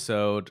have an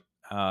episode.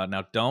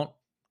 Now don't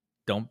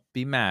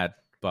be mad,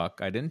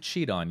 Buck. I didn't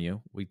cheat on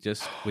you. We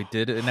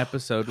did an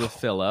episode with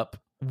Philip.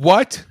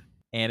 What?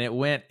 And it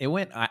went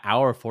an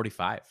hour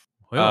 45.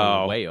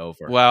 Way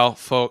over. Well,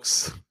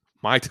 folks,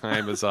 my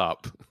time is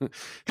up.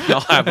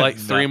 I'll have like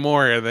 3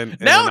 more, and then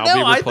I'll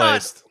be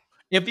replaced.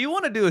 If you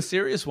want to do a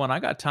serious one,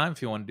 I got time.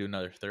 If you want to do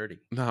another 30.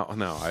 No,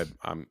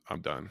 I'm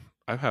done.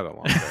 I've had a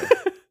long day.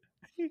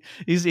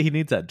 He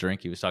needs that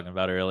drink he was talking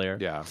about earlier.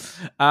 Yeah.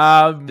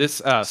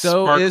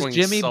 So is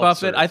Jimmy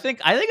Buffett? I think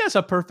that's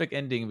a perfect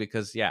ending,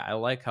 because I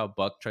like how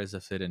Buck tries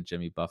to fit in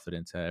Jimmy Buffett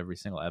into every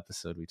single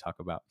episode we talk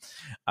about.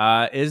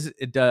 Is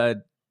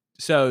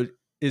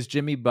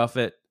Jimmy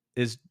Buffett's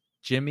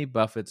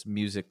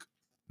music?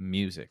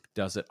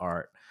 Does it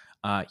art?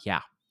 Yeah,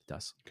 it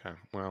does. Okay.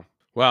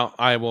 Well,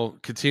 I will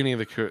continue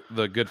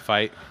the good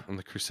fight on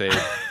the crusade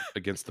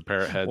against the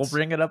parrot heads. We'll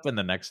bring it up in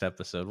the next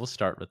episode. We'll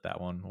start with that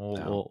one.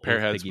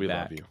 Parrot heads, we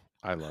love you.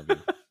 I love you.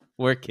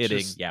 We're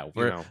kidding.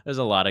 There's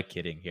a lot of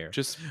kidding here.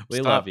 We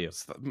love you.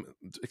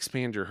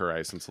 Expand your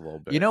horizons a little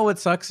bit. You know what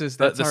sucks is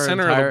that the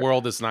center of the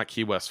world is not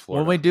Key West,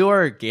 Florida. When we do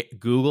our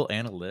Google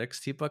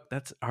Analytics, T-Buck,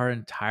 that's our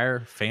entire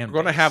fan base.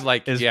 We're going to have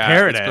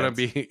parrot heads.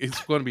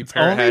 It's going to be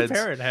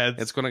parrot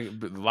heads. It's going to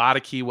be a lot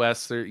of Key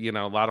West,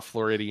 a lot of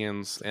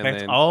Floridians, and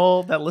that's then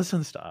all that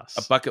listens to us.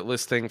 A bucket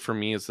list thing for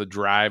me is to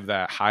drive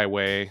that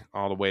highway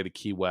all the way to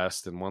Key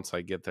West, and once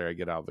I get there, I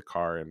get out of the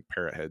car and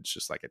parrot heads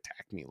just like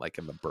attack me like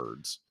in The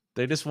Birds.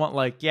 They just want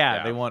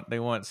they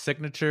want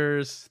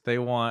signatures, they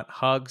want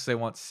hugs, they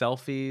want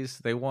selfies,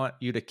 they want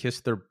you to kiss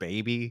their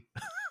baby.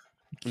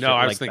 No,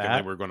 I was thinking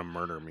they were going to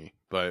murder me,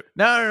 but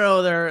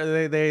no,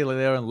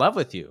 they're in love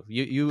with you.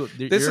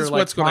 This is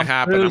what's going to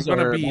happen. I'm going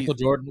to be Michael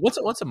Jordan.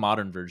 What's a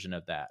modern version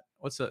of that?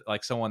 What's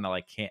someone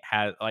that can't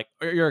have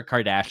you're a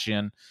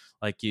Kardashian,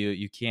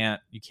 you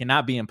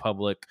cannot be in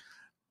public.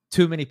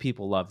 Too many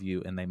people love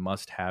you, and they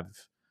must have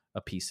a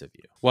piece of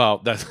you.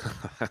 Well, that's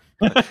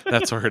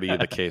already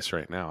the case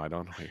right now. I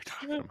don't know what you're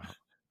talking about.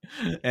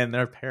 And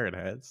they're parrot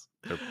heads.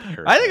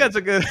 I think that's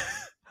a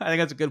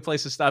good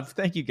place to stop.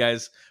 Thank you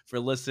guys for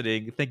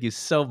listening. Thank you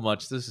so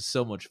much. This is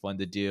so much fun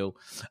to do.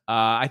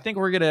 I think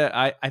we're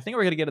gonna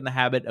get in the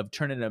habit of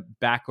turning it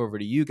back over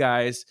to you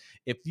guys.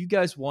 If you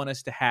guys want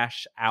us to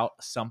hash out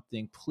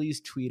something, please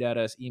tweet at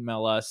us,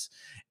 email us,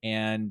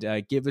 and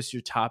give us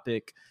your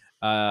topic.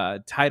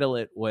 Title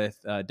it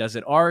with "Does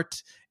it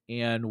art?"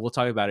 and we'll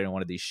talk about it in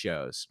one of these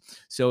shows.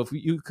 So if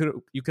you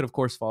could of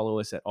course follow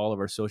us at all of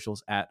our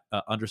socials at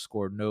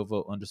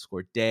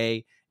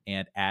 _Novo_Day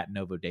and at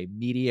Novo Day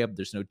Media.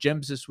 There's no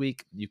gems this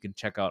week. You can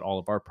check out all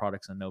of our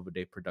products on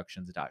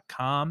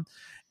novodayproductions.com.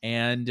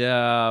 And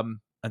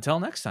until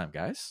next time,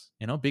 guys,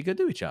 be good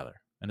to each other.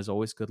 And as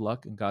always, good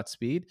luck and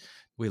Godspeed.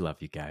 We love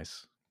you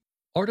guys.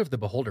 Art of the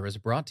Beholder is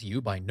brought to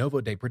you by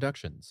Novo Day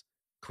Productions.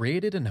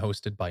 Created and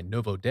hosted by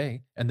Novo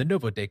Day and the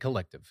Novo Day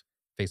Collective.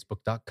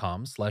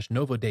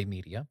 Facebook.com/Novo Day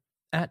Media,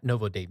 at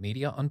Novo Day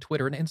Media on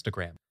Twitter and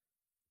Instagram.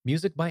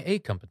 Music by A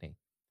Company.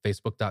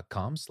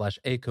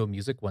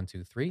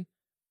 Facebook.com/ACOMusic123.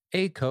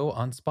 ACO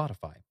on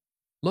Spotify.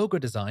 Logo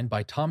design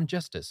by Tom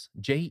Justice,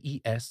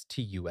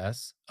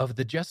 JESTUS, of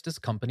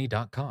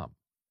thejusticecompany.com.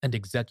 And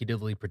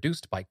executively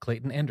produced by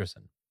Clayton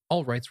Anderson.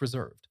 All rights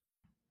reserved.